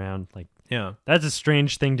hand around. Like, yeah. That's a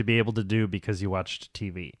strange thing to be able to do because you watched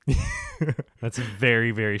TV. That's a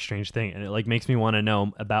very, very strange thing. And it like makes me want to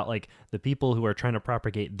know about like the people who are trying to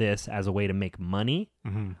propagate this as a way to make money.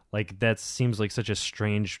 Like that seems like such a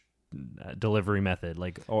strange delivery method.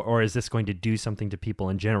 Like, or is this going to do something to people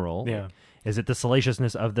in general? Yeah. Like, is it the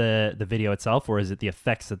salaciousness of the video itself, or is it the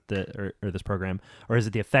effects that or this program, or is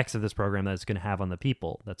it the effects of this program that it's going to have on the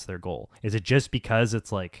people? That's their goal. Is it just because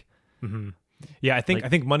it's like, yeah, I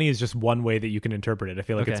think money is just one way that you can interpret it. I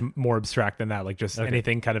feel like it's more abstract than that, like just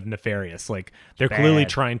anything kind of nefarious. Like they're clearly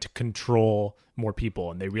trying to control more people,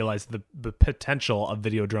 and they realize the potential of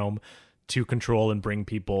Videodrome to control and bring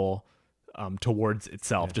people towards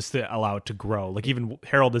itself, just to allow it to grow. Like even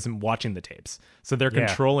Harold isn't watching the tapes, so they're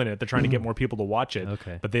controlling it. They're trying to get more people to watch it,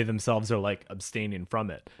 but they themselves are like abstaining from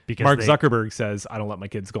it. Because Mark Zuckerberg says, "I don't let my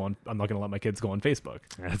kids go on. I'm not going to let my kids go on Facebook."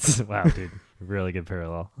 That's wow, dude, really good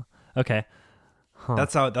parallel. Okay.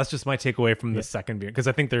 Huh. That's just my takeaway from the second view, because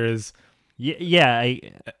I think there is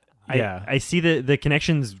I see the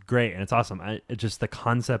connection's great and it's awesome. Just the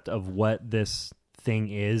concept of what this thing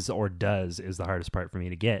is or does is the hardest part for me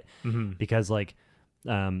to get, because like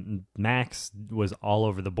Max was all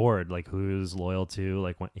over the board, like who he was loyal to,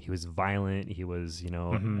 like when he was violent, he was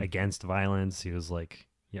against violence, he was like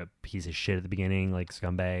piece of shit at the beginning, like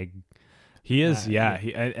scumbag. He is,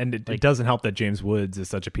 it doesn't help that James Woods is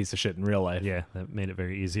such a piece of shit in real life. Yeah, that made it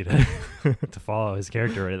very easy to to follow his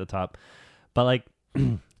character right at the top. But like,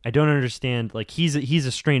 I don't understand. Like, he's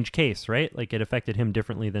a strange case, right? Like, it affected him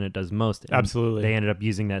differently than it does most. And absolutely, they ended up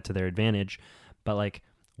using that to their advantage. But like,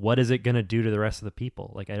 what is it going to do to the rest of the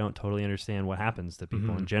people? Like, I don't totally understand what happens to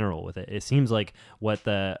people in general with it. It seems like what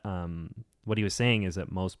he was saying is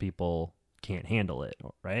that most people can't handle it,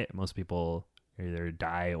 right? Most people either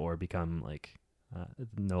die or become like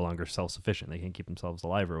no longer self-sufficient. They can't keep themselves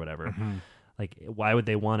alive or whatever. Like, why would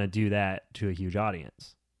they want to do that to a huge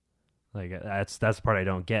audience? Like, that's the part I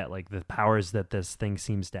don't get. Like, the powers that this thing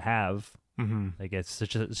seems to have, like it's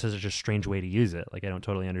such a strange way to use it. Like, I don't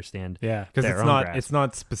totally understand. Yeah, because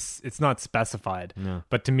it's not specified. No.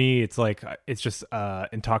 But to me, it's like it's just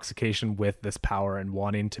intoxication with this power and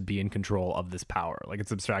wanting to be in control of this power. Like,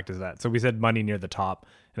 it's abstract as that. So we said money near the top,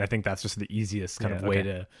 and I think that's just the easiest kind of way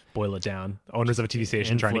to boil it down. Owners of a TV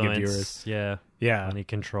station trying to get viewers. Yeah. Money,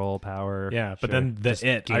 control, power. Yeah, but then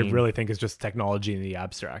I really think is just technology in the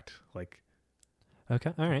abstract. Like.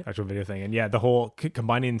 Okay, all right. Actual video thing. And the whole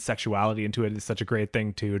combining sexuality into it is such a great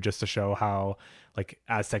thing too, just to show how, like,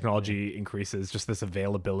 as technology increases, just this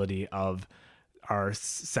availability of our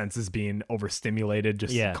senses being overstimulated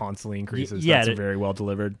just Yeah. constantly increases. Yeah, That's very well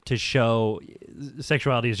delivered. To show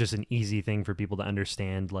sexuality is just an easy thing for people to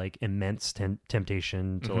understand, like immense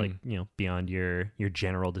temptation to like, you know, beyond your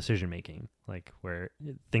general decision making, like where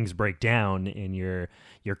things break down in your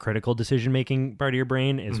critical decision making part of your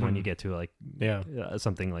brain is when you get to like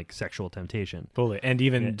something like sexual temptation. Totally. And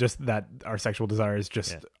even just that our sexual desires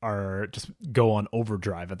just are just go on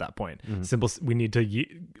overdrive at that point. We need to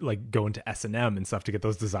like go into S&M and stuff to get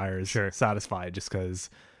those desires satisfied, just because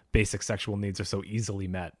basic sexual needs are so easily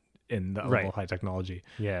met in the level of high technology.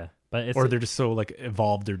 Yeah. But or they're just so like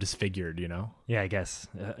evolved or disfigured, you know? Yeah, I guess.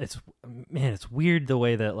 It's weird the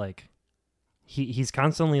way that like he's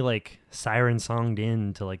constantly like siren songed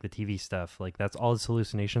in to like the TV stuff. Like that's all his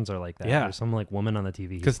hallucinations are like that. Yeah. There's some like woman on the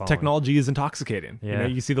TV. Because technology is intoxicating. Yeah. You know,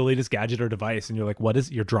 you see the latest gadget or device and you're like, what is,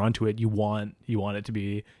 you're drawn to it. You want it to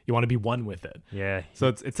be, you want to be one with it. Yeah. So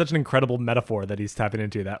it's such an incredible metaphor that he's tapping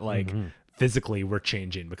into, that like physically we're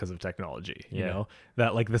changing because of technology, you know,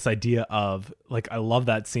 that like this idea of like, I love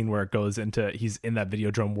that scene where it goes into, he's in that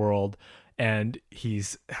Videodrome world and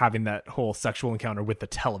he's having that whole sexual encounter with the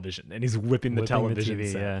television and he's whipping the television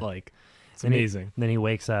TV, set. Like it's amazing. Then he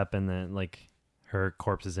wakes up and then like her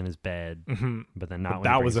corpse is in his bed, but then not. But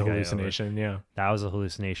that was a hallucination. Yeah, that was a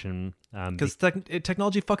hallucination. Because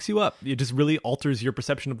technology fucks you up. It just really alters your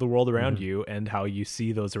perception of the world around you and how you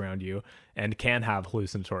see those around you, and can have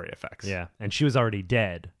hallucinatory effects. Yeah, and she was already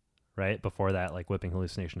dead, right, before that like whipping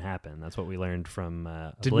hallucination happened. That's what we learned from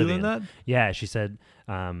Did Oblivion. we learn that? Yeah, she said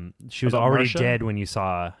she was About already Marcia? dead when you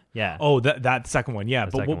saw. Yeah. Oh, that second one. Yeah,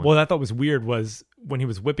 but what I thought was weird was when he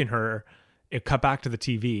was whipping her, it cut back to the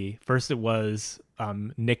TV. First it was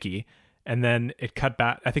Nikki, and then it cut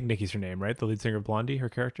back. I think Nikki's her name, right? The lead singer of Blondie, her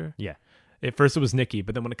character. Yeah. At first it was Nikki,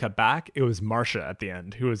 but then when it cut back, it was Marcia at the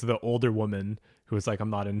end, who was the older woman who was like, I'm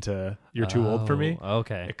not into, you're too old for me.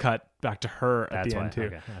 Okay. It cut back to her at That's the why. end too.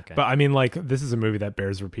 Okay. But I mean, like, this is a movie that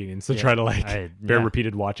bears repeating. So try to like bear yeah.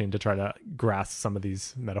 repeated watching to try to grasp some of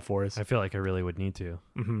these metaphors. I feel like I really would need to.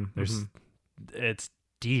 It's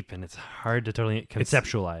deep and it's hard to totally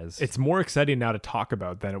conceptualize. It's more exciting now to talk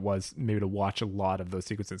about than it was maybe to watch a lot of those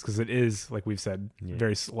sequences, because it is, like we've said,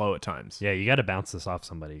 very slow at times. Yeah, you got to bounce this off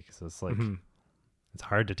somebody, because it's like it's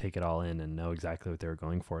hard to take it all in and know exactly what they were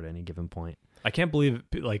going for at any given point. I can't believe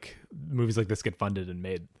like movies like this get funded and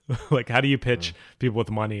made. Like, how do you pitch people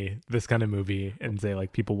with money this kind of movie and say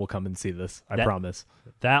like people will come and see this? I promise.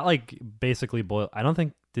 That like basically I don't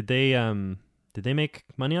think did they make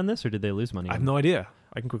money on this, or did they lose money? I have no idea.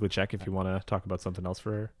 I can quickly check if you want to talk about something else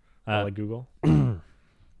for like Google.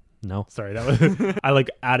 No, sorry, that was I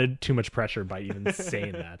like added too much pressure by even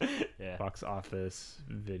saying that. Yeah. Box office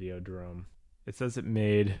Videodrome. It says it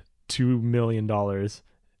made $2 million,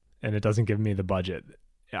 and it doesn't give me the budget.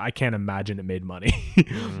 I can't imagine it made money.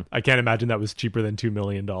 I can't imagine that was cheaper than $2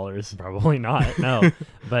 million. Probably not. No,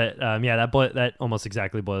 but yeah, that almost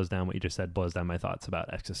exactly boils down what you just said. Boils down my thoughts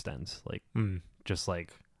about Existenz. Like, just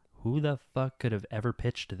like, who the fuck could have ever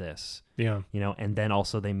pitched this? Yeah, you know. And then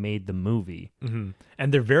also they made the movie,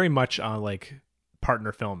 and they're very much like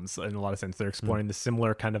partner films in a lot of sense. They're exploring the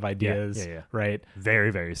similar kind of ideas, right?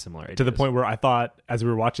 Very, very similar ideas. To the point where I thought, as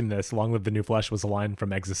we were watching this, "Long Live the New Flesh" was a line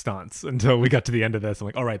from Existence until we got to the end of this. I'm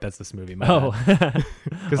like, all right, that's this movie.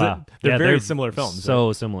 Because they're very similar films. So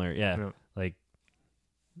right? similar, yeah. Like,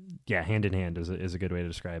 yeah, hand in hand is a good way to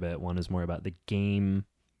describe it. One is more about the game.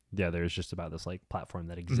 The other is just about this like platform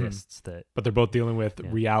that exists. But they're both dealing with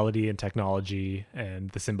reality and technology and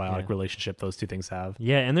the symbiotic relationship those two things have.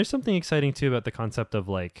 Yeah, and there's something exciting too about the concept of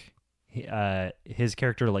like his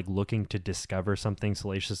character like looking to discover something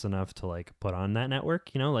salacious enough to like put on that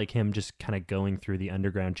network, you know, like him just kind of going through the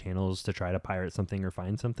underground channels to try to pirate something or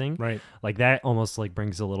find something. Right. Like that almost like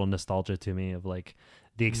brings a little nostalgia to me of like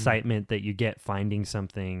the excitement that you get finding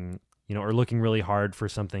something, you know, or looking really hard for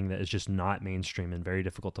something that is just not mainstream and very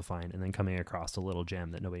difficult to find, and then coming across a little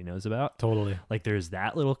gem that nobody knows about. Totally. Like there's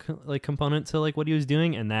that little like component to like what he was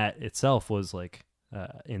doing, and that itself was like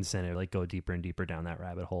incentive, like go deeper and deeper down that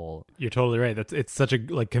rabbit hole. You're totally right. It's such a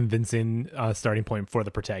like convincing starting point for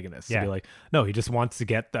the protagonist to be like, no, he just wants to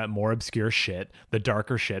get that more obscure shit, the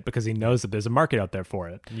darker shit, because he knows that there's a market out there for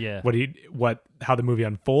it. Yeah. How the movie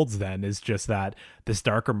unfolds then is just that this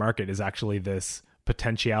darker market is actually this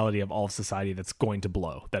potentiality of all of society that's going to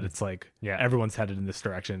blow, that it's like everyone's headed in this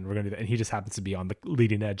direction, we're gonna do that, and he just happens to be on the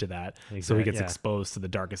leading edge of that. So he gets exposed to the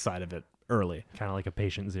darkest side of it early, kind of like a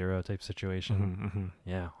Patient Zero type situation.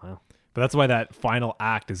 Yeah, wow. But that's why that final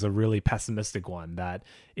act is a really pessimistic one, that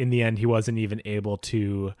in the end he wasn't even able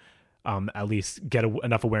to at least get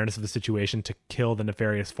enough awareness of the situation to kill the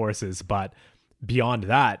nefarious forces, but beyond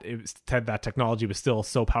that, it was that technology was still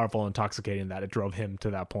so powerful and intoxicating that it drove him to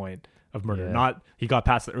that point of murder. Yeah. Not he got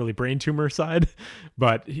past the early brain tumor side,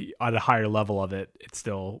 but at a higher level of it, it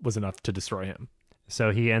still was enough to destroy him.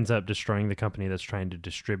 So he ends up destroying the company that's trying to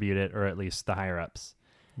distribute it, or at least the higher ups.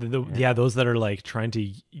 Yeah, those that are like trying to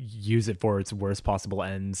use it for its worst possible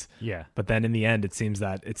ends. Yeah. But then in the end, it seems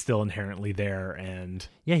that it's still inherently there. And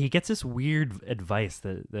Yeah, he gets this weird advice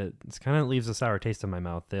that kind of leaves a sour taste in my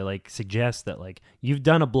mouth. They like suggest that like you've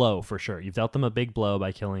done a blow for sure. You've dealt them a big blow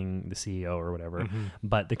by killing the CEO or whatever.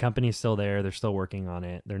 But the company's still there. They're still working on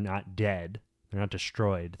it. They're not dead. They're not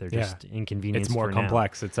destroyed. They're just inconvenienced. it's more for now.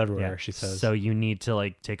 complex. It's everywhere, Yeah. she says. So you need to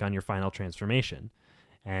like take on your final transformation.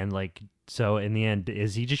 And like, so in the end,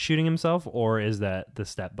 is he just shooting himself, or is that the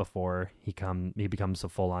step before he becomes a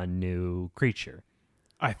full-on new creature?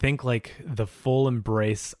 I think like the full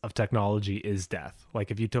embrace of technology is death.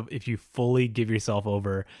 Like if you fully give yourself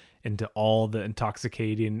over into all the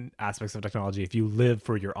intoxicating aspects of technology, if you live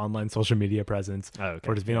for your online social media presence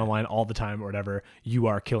or just being online all the time or whatever, you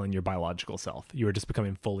are killing your biological self. You are just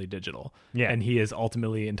becoming fully digital. Yeah. And he is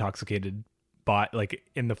ultimately intoxicated by like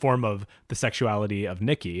in the form of the sexuality of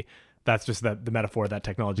Nikki. That's just that the metaphor that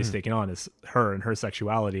technology is taking on is her and her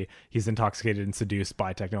sexuality. He's intoxicated and seduced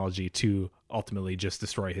by technology to ultimately just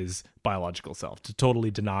destroy his biological self, to totally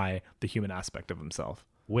deny the human aspect of himself.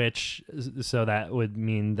 So that would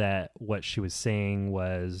mean that what she was saying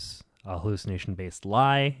was a hallucination-based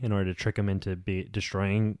lie in order to trick him into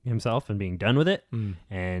destroying himself and being done with it.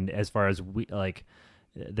 And as far as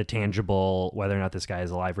the tangible, whether or not this guy is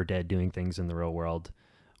alive or dead doing things in the real world,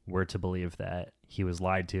 we're to believe that he was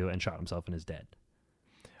lied to and shot himself and is dead.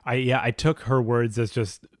 I took her words as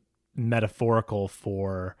just metaphorical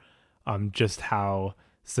for just how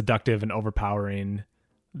seductive and overpowering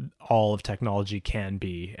all of technology can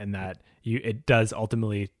be, and that it does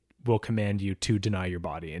ultimately will command you to deny your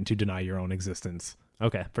body and to deny your own existence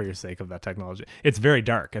for your sake of that technology. It's very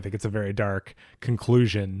dark. I think it's a very dark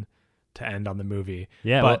conclusion to end on the movie.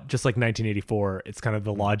 Yeah, but just like 1984, it's kind of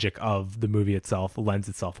the logic of the movie itself lends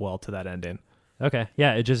itself well to that ending. Okay.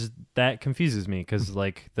 Yeah, it just that confuses me because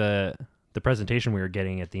like the presentation we were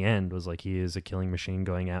getting at the end was like he is a killing machine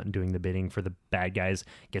going out and doing the bidding for the bad guys,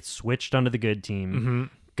 gets switched onto the good team,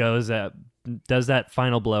 goes out, does that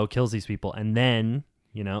final blow, kills these people, and then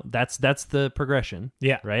that's the progression.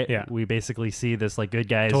 Yeah. Right. Yeah. We basically see this like good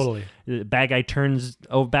guys. Totally. Bad guy turns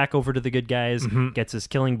back over to the good guys, gets his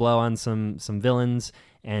killing blow on some villains,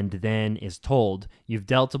 and then is told you've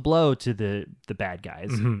dealt a blow to the bad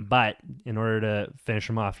guys, but in order to finish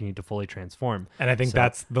them off, you need to fully transform. And I think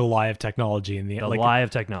that's the lie of technology in the lie of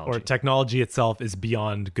technology. Or technology itself is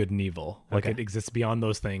beyond good and evil. Like it exists beyond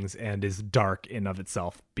those things and is dark in of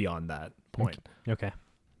itself beyond that point. Okay.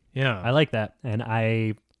 Yeah. I like that. And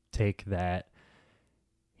I take that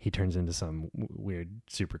he turns into some weird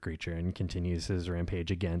super creature and continues his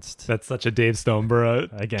rampage against. That's such a Dave Stoneborough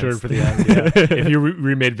Against. turn for the end. Yeah. If you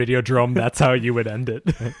remade Videodrome, that's how you would end it.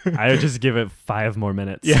 I would just give it 5 more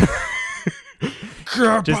minutes. Yeah.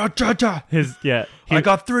 I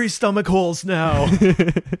got 3 stomach holes now.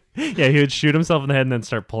 Yeah, he would shoot himself in the head and then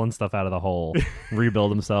start pulling stuff out of the hole,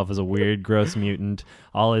 rebuild himself as a weird, gross mutant.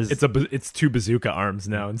 It's 2 bazooka arms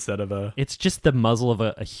now instead of a. It's just the muzzle of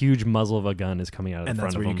a huge muzzle of a gun is coming out of the And front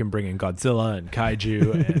that's of where him. you can bring in Godzilla and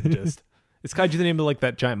Kaiju and just. Is Kaiju the name of like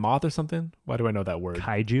that giant moth or something? Why do I know that word?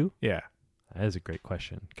 Kaiju? Yeah. That is a great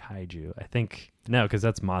question. Kaiju. I think no, because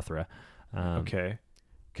that's Mothra. Okay.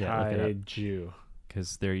 Yeah, look it up. Kaiju.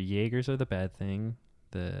 Because their Jaegers are the bad thing.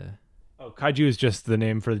 Kaiju is just the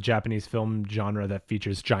name for the Japanese film genre that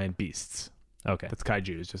features giant beasts. Okay, That's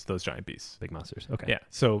Kaiju. It's just those giant beasts. big monsters. Okay, Yeah.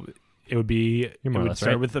 So it would be. It You're more or would less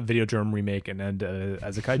start right. with a Videodrome remake and end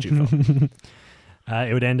as a Kaiju film.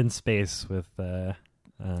 It would end in space with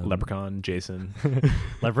Leprechaun, Jason.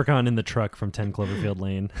 Leprechaun in the truck from 10 Cloverfield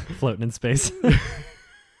Lane, floating in space.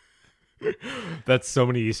 That's so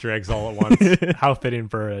many Easter eggs all at once. How fitting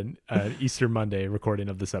for an Easter Monday recording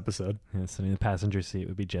of this episode. Yeah, sitting in the passenger seat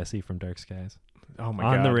would be Jesse from Dark Skies. Oh my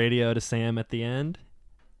On god! the radio to Sam at the end.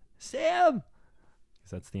 Sam!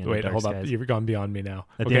 'Cause that's the end Wait, of Dark hold Skies. up. You've gone beyond me now.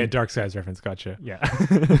 At the Okay, end- Dark Skies reference. Gotcha. Yeah.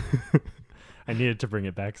 I needed to bring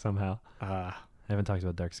it back somehow. I haven't talked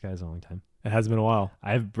about Dark Skies in a long time. It has been a while.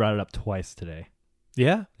 I've brought it up twice today.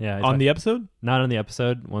 Yeah. Yeah. On the episode, Not on the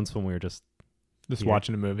episode. Once when we were just just Here.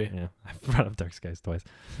 watching a movie. yeah. I brought up Dark Skies twice.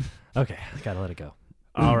 Okay, I gotta let it go.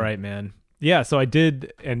 All right, man. Yeah. So I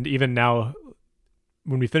did, and even now,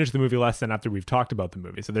 when we finish the movie lesson after we've talked about the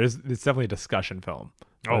movie, so it's definitely a discussion film.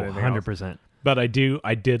 more than anything else. 100%. But I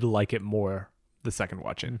did like it more the second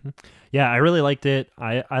watching. Yeah, I really liked it.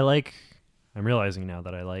 I like I'm realizing now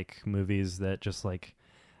that I like movies that just like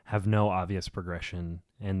have no obvious progression,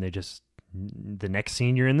 and they just, the next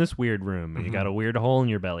scene you're in this weird room and you got a weird hole in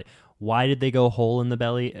your belly. Why did they go hole in the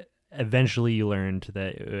belly? Eventually you learned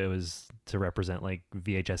that it was to represent like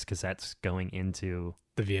VHS cassettes going into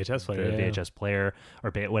The VHS player, the VHS player,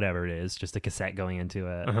 or whatever it is, just a cassette going into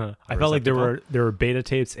a I felt like there were beta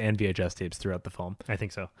tapes and VHS tapes throughout the film. I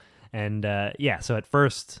think so. And so at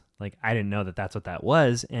first, like, I didn't know that that's what that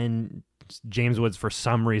was, and James Woods for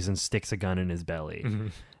some reason sticks a gun in his belly.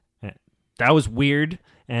 That was weird.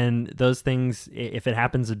 And those things, if it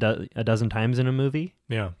happens a dozen times in a movie,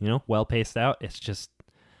 well paced out, it's just,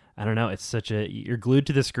 I don't know, it's you're glued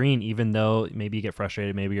to the screen, even though maybe you get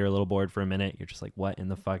frustrated, maybe you're a little bored for a minute, you're just like, what in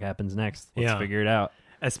the fuck happens next? Let's figure it out.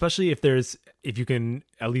 Especially if you can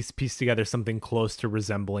at least piece together something close to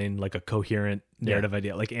resembling like a coherent narrative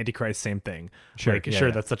idea, like Antichrist, same thing. Sure. Like,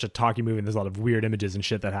 that's such a talky movie and there's a lot of weird images and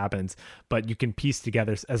shit that happens, but you can piece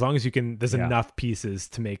together, as long as you can, there's enough pieces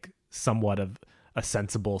to make somewhat of a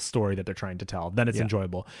sensible story that they're trying to tell, then it's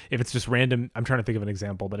enjoyable. If it's just random, I'm trying to think of an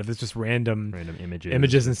example, but if it's just random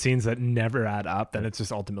images and scenes that never add up, then it's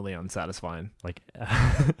just ultimately unsatisfying. Like,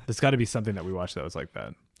 there's got to be something that we watch that was like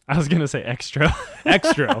that. I was gonna say Extra,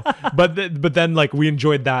 but then like we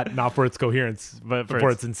enjoyed that not for its coherence, but for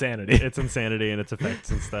its insanity. Its insanity and its effects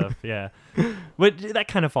and stuff. Yeah, but that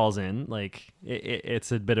kind of falls in. Like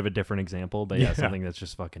it's a bit of a different example, but something that's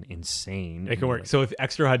just fucking insane. It can work. So if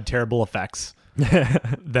Extra had terrible effects,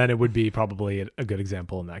 then it would be probably a good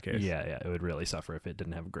example in that case. Yeah, it would really suffer if it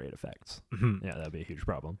didn't have great effects. Yeah, that'd be a huge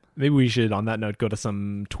problem. Maybe we should, on that note, go to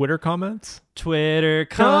some Twitter comments.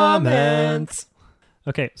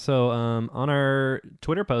 Okay, so on our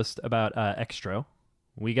Twitter post about Extra,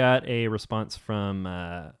 we got a response from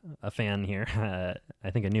a fan here, I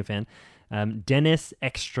think a new fan, Dennis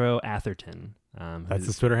Extra Atherton. That's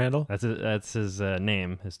his Twitter handle? That's his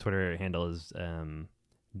name. His Twitter handle is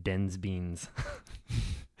Den's Beans.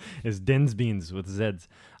 Is Den's Beans with Z's.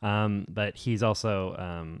 But he's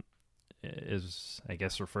also is, I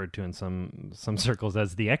guess, referred to in some circles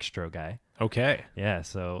as the Extra guy. Okay. Yeah,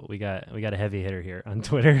 so we got a heavy hitter here on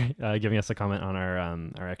Twitter, giving us a comment on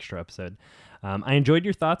our Extra episode. I enjoyed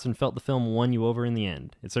your thoughts and felt the film won you over in the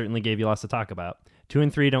end. It certainly gave you lots to talk about. 2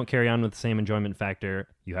 and 3 don't carry on with the same enjoyment factor.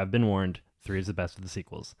 You have been warned. 3 is the best of the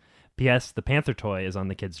sequels. P.S. The Panther toy is on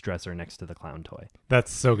the kid's dresser next to the clown toy.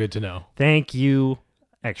 That's so good to know. Thank you,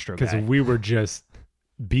 Extra guy. Because we were just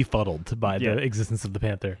befuddled by the existence of the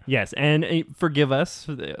Panther. Yes, and forgive us,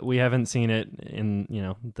 we haven't seen it in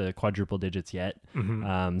the quadruple digits yet.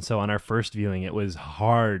 So on our first viewing, it was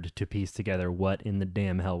hard to piece together what in the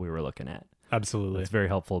damn hell we were looking at. Absolutely. It's very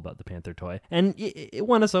helpful about the Panther toy, and it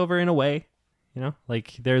won us over in a way.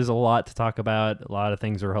 Like there's a lot to talk about. A lot of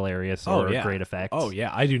things are hilarious or great effects. Oh yeah,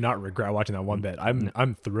 I do not regret watching that one bit.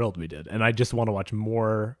 I'm thrilled we did, and I just want to watch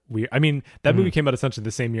more. That movie came out essentially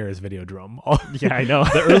the same year as Videodrome. Yeah, I know.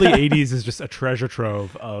 The early '80s is just a treasure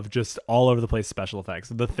trove of just all over the place special effects.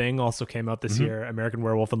 The Thing also came out this year. American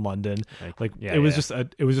Werewolf in London. It was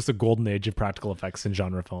just a golden age of practical effects in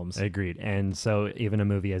genre films. Agreed. And so even a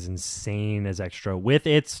movie as insane as Extra, with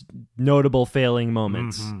its notable failing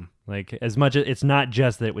moments. Like, as much as it's not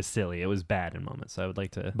just that it was silly, it was bad in moments. So I would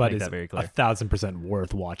like to make that very clear. 1,000%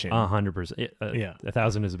 worth watching. 100%.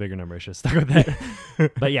 1,000 is a bigger number. I should have stuck with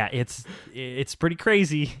that. But yeah, it's pretty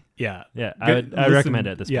crazy. Yeah. I recommend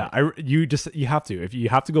it at this point. Yeah, you have to. If you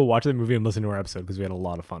have to go watch the movie and listen to our episode, because we had a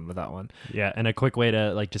lot of fun with that one. Yeah, and a quick way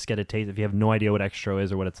to like just get a taste, if you have no idea what Extra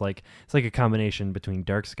is or what it's like a combination between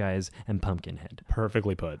Dark Skies and Pumpkinhead.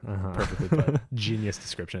 Perfectly put. Perfectly put. Genius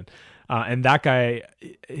description. And that guy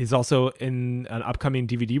is also in an upcoming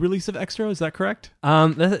DVD release of Extra. Is that correct?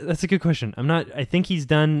 That's a good question. I think he's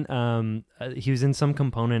done. He was in some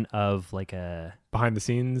component of like a behind the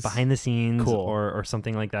scenes, cool, or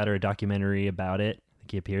something like that, or a documentary about it. I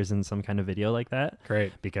think he appears in some kind of video like that.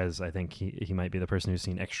 Great, because I think he might be the person who's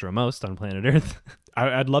seen Extra most on planet Earth.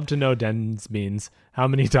 I'd love to know, Den's Beans, how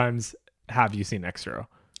many times have you seen Extra?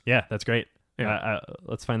 Yeah, that's great. Yeah.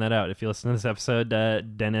 Let's find that out. If you listen to this episode,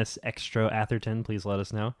 Dennis Extra Atherton, please let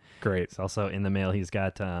us know. Great. It's also in the mail. He's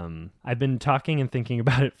got, I've been talking and thinking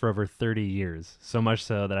about it for over 30 years. So much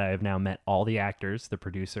so that I have now met all the actors, the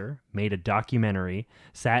producer, made a documentary,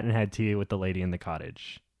 sat and had tea with the lady in the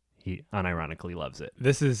cottage. He unironically loves it.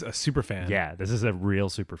 This is a super fan. Yeah, this is a real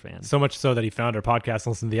super fan. So much so that he found our podcast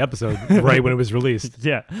and listened to the episode right when it was released.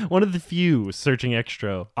 Yeah, one of the few searching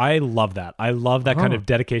Extra. I love that. I love that kind of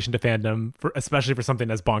dedication to fandom, especially for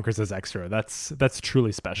something as bonkers as Extra. That's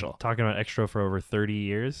truly special. Talking about Extra for over 30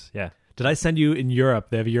 years. Yeah. Did I send you in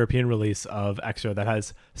Europe? They have a European release of Extra that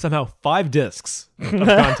has somehow 5 discs of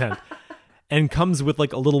content. and comes with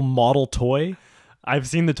like a little model toy. I've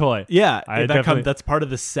seen the toy. Yeah, I definitely- that's part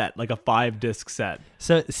of the set, like a 5-disc set.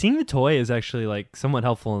 So seeing the toy is actually like somewhat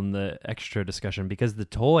helpful in the extra discussion because the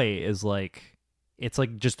toy is like it's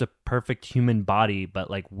like just a perfect human body,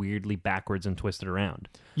 but like weirdly backwards and twisted around.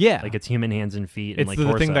 Yeah, Like it's human hands and feet. it's and like the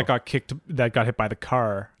thing torso. that got hit by the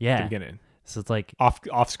car at Yeah. the beginning, So it's like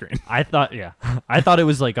off screen. I thought it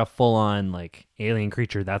was like a full on like alien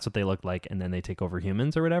creature. That's what they looked like, and then they take over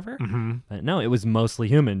humans or whatever. Mm-hmm. But no, it was mostly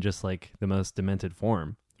human, just like the most demented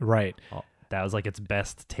form. Right. That was like its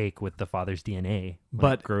best take with the father's DNA,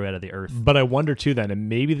 But- grew out of the earth. But I wonder too then, and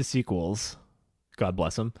maybe the sequels, God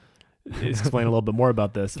bless them, explain a little bit more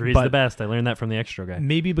about this. Three's but the best. I learned that from the extra guy.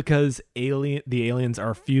 maybe because the aliens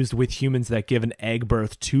are fused with humans that give an egg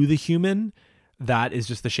birth to the human, that is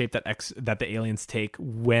just the shape that the aliens take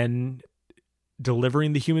when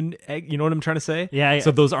delivering the human egg. You know what I'm trying to say? Yeah, yeah.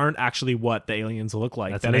 So those aren't actually what the aliens look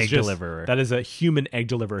like. That's That an is egg just- deliverer. That is a human egg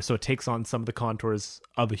deliverer. So it takes on some of the contours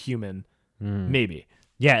of a human. Maybe.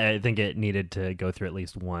 Yeah, I think it needed to go through at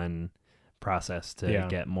least one process to Yeah.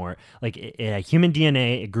 get more like human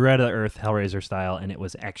DNA. It grew out of the earth, Hellraiser style, and it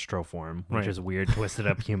was extra form, which Right. is a weird, twisted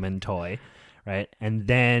up human toy, right? And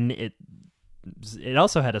then it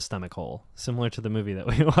also had a stomach hole, similar to the movie that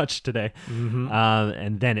we watched today. Mm-hmm.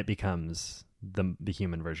 And then it becomes the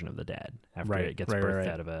human version of the dad after Right, it gets right, birthed right.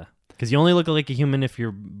 out of a. Because you only look like a human if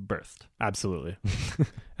you're birthed. Absolutely.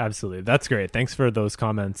 Absolutely. That's great. Thanks for those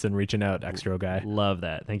comments and reaching out, Extra guy. Love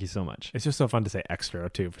that. Thank you so much. It's just so fun to say extra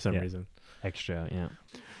too for some Yeah. reason. Extra, yeah.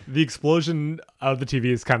 The explosion of the TV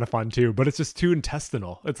is kind of fun too, but it's just too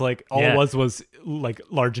intestinal. It's like all Yeah. it was like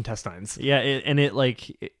large intestines. Yeah, it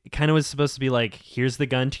kind of was supposed to be like, here's the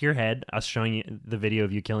gun to your head, us showing you the video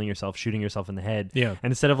of you killing yourself, shooting yourself in the head. Yeah. And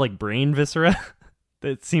instead of like brain viscera,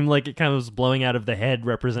 it seemed like it kind of was blowing out of the head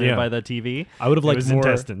represented Yeah. by the TV. I would have It liked was more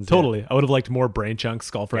intestines, yeah. totally. I would have liked more brain chunks,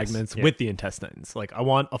 skull fragments yeah. with the intestines. Like I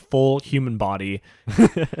want a full human body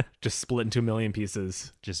just split into a million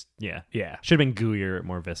pieces. Just, yeah. Yeah. Should have been gooier,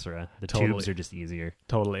 more viscera. The Totally. tubes are just easier.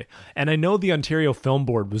 Totally. And I know the Ontario Film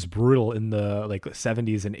Board was brutal in the like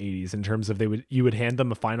 70s and 80s in terms of you would hand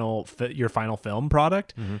them your final film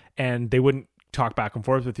product and they wouldn't talk back and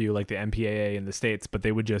forth with you like the MPAA in the States, but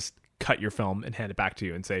they would just cut your film and hand it back to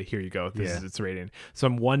you and say, here you go, this is its rating. So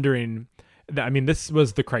I'm wondering, this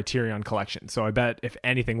was the Criterion Collection, so I bet if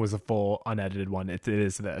anything was a full unedited one, it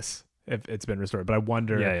is this, if it's been restored. But I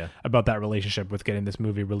wonder about that relationship with getting this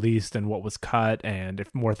movie released and what was cut and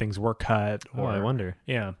if more things were cut. Oh, I wonder.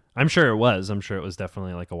 Yeah. I'm sure it was. I'm sure it was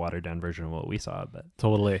definitely like a watered down version of what we saw. But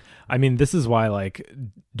Totally. I mean, this is why like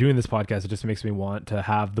doing this podcast, it just makes me want to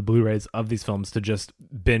have the Blu-rays of these films to just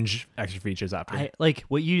binge extra features after. I like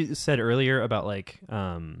what you said earlier about like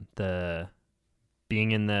the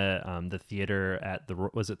being in the theater at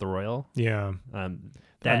was it the Royal? Yeah. An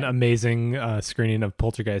An amazing screening of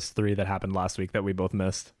Poltergeist 3 that happened last week that we both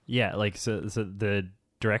missed. Yeah, like so the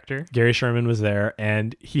director. Gary Sherman was there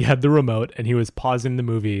and he had the remote and he was pausing the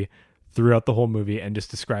movie throughout the whole movie and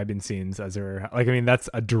just describing scenes as they're like, I mean, that's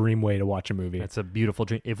a dream way to watch a movie. That's a beautiful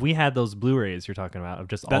dream. If we had those Blu-rays you're talking about of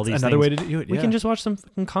just all That's these another things, way to do it. we yeah. can just watch some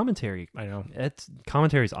fucking commentary. I know.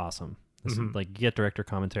 Commentary's awesome. This is, Mhm. like, you get director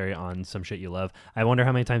commentary on some shit you love. I wonder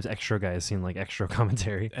how many times Extra Guy has seen like extra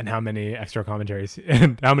commentary. And how many extra commentaries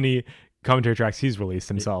and how many commentary tracks he's released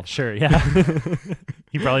himself. Sure, yeah.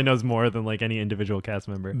 He probably knows more than like any individual cast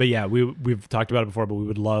member. But yeah, we've talked about it before, but we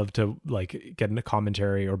would love to like get a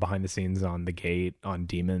commentary or behind the scenes on The Gate, on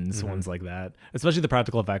Demons, ones like that, especially the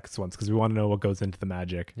practical effects ones, because we want to know what goes into the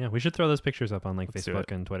magic. Yeah, we should throw those pictures up on like Let's do Facebook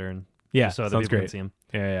it. and Twitter and Yeah, so other sounds people great. can see them.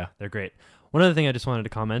 Yeah. They're great. One other thing I just wanted to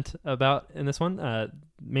comment about in this one,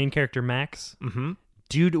 main character Max. Mm-hmm.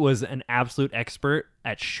 Dude was an absolute expert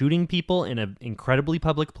at shooting people in an incredibly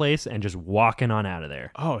public place and just walking on out of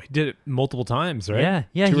there. Oh, he did it multiple times, right?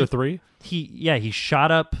 Yeah, two he- or three. He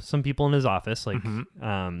shot up some people in his office, like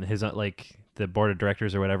Mm-hmm. his like the board of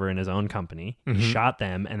directors or whatever in his own company. He Mhm. shot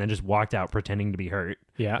them and then just walked out pretending to be hurt.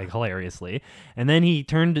 Yeah. Like hilariously. And then he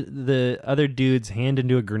turned the other dude's hand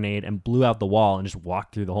into a grenade and blew out the wall and just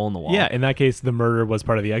walked through the hole in the wall. Yeah, in that case, the murder was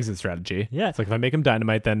part of the exit strategy. Yeah. It's like if I make him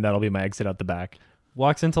dynamite, then that'll be my exit out the back.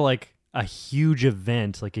 Walks into like a huge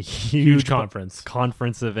event, like a Huge conference.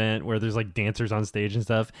 event where there's like dancers on stage and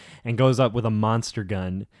stuff, and goes up with a monster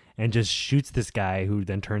gun and just shoots this guy who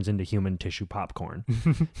then turns into human tissue popcorn.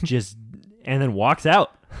 And then walks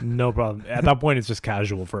out. No problem. At that point, it's just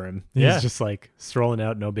casual for him. He's Yeah. just like strolling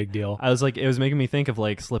out, no big deal. I was like, it was making me think of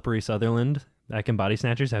like Slippery Sutherland back in Body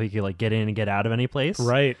Snatchers, how he could like get in and get out of any place.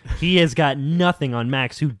 Right. He has got nothing on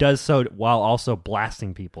Max, who does so while also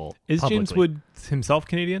blasting people. Is publicly. James Wood himself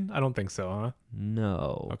Canadian? I don't think so, huh?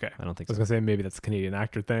 No. Okay. I don't think I was so. going to say maybe that's a Canadian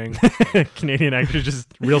actor thing. Canadian actors just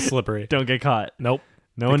Real slippery. don't get caught. Nope.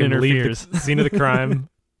 No They one can leave interferes. the scene of the crime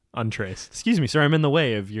untraced. Excuse me, sir. I'm in the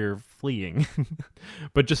way of your fleeing.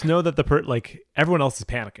 But just know that everyone else is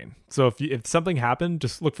panicking. So if something happened,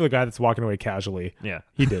 just look for the guy that's walking away casually. Yeah.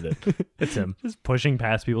 He did it. It's him. Just pushing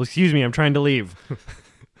past people. Excuse me, I'm trying to leave.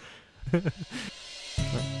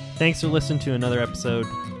 Thanks for listening to another episode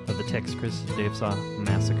of the Tex Chris Dave Saw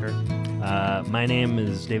Massacre. My name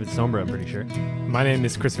is David Sombra, I'm pretty sure. My name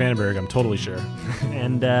is Chris Vandenberg. I'm totally sure.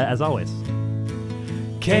 And as always,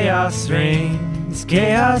 Chaos reigns,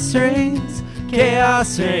 chaos reigns,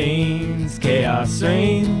 chaos reigns, chaos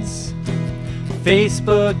reigns.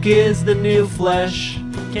 Facebook is the new flesh,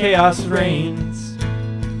 chaos reigns.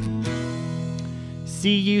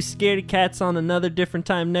 see you scaredy cats on another different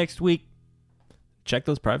time next week. Check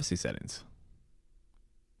those privacy settings.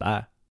 Bye.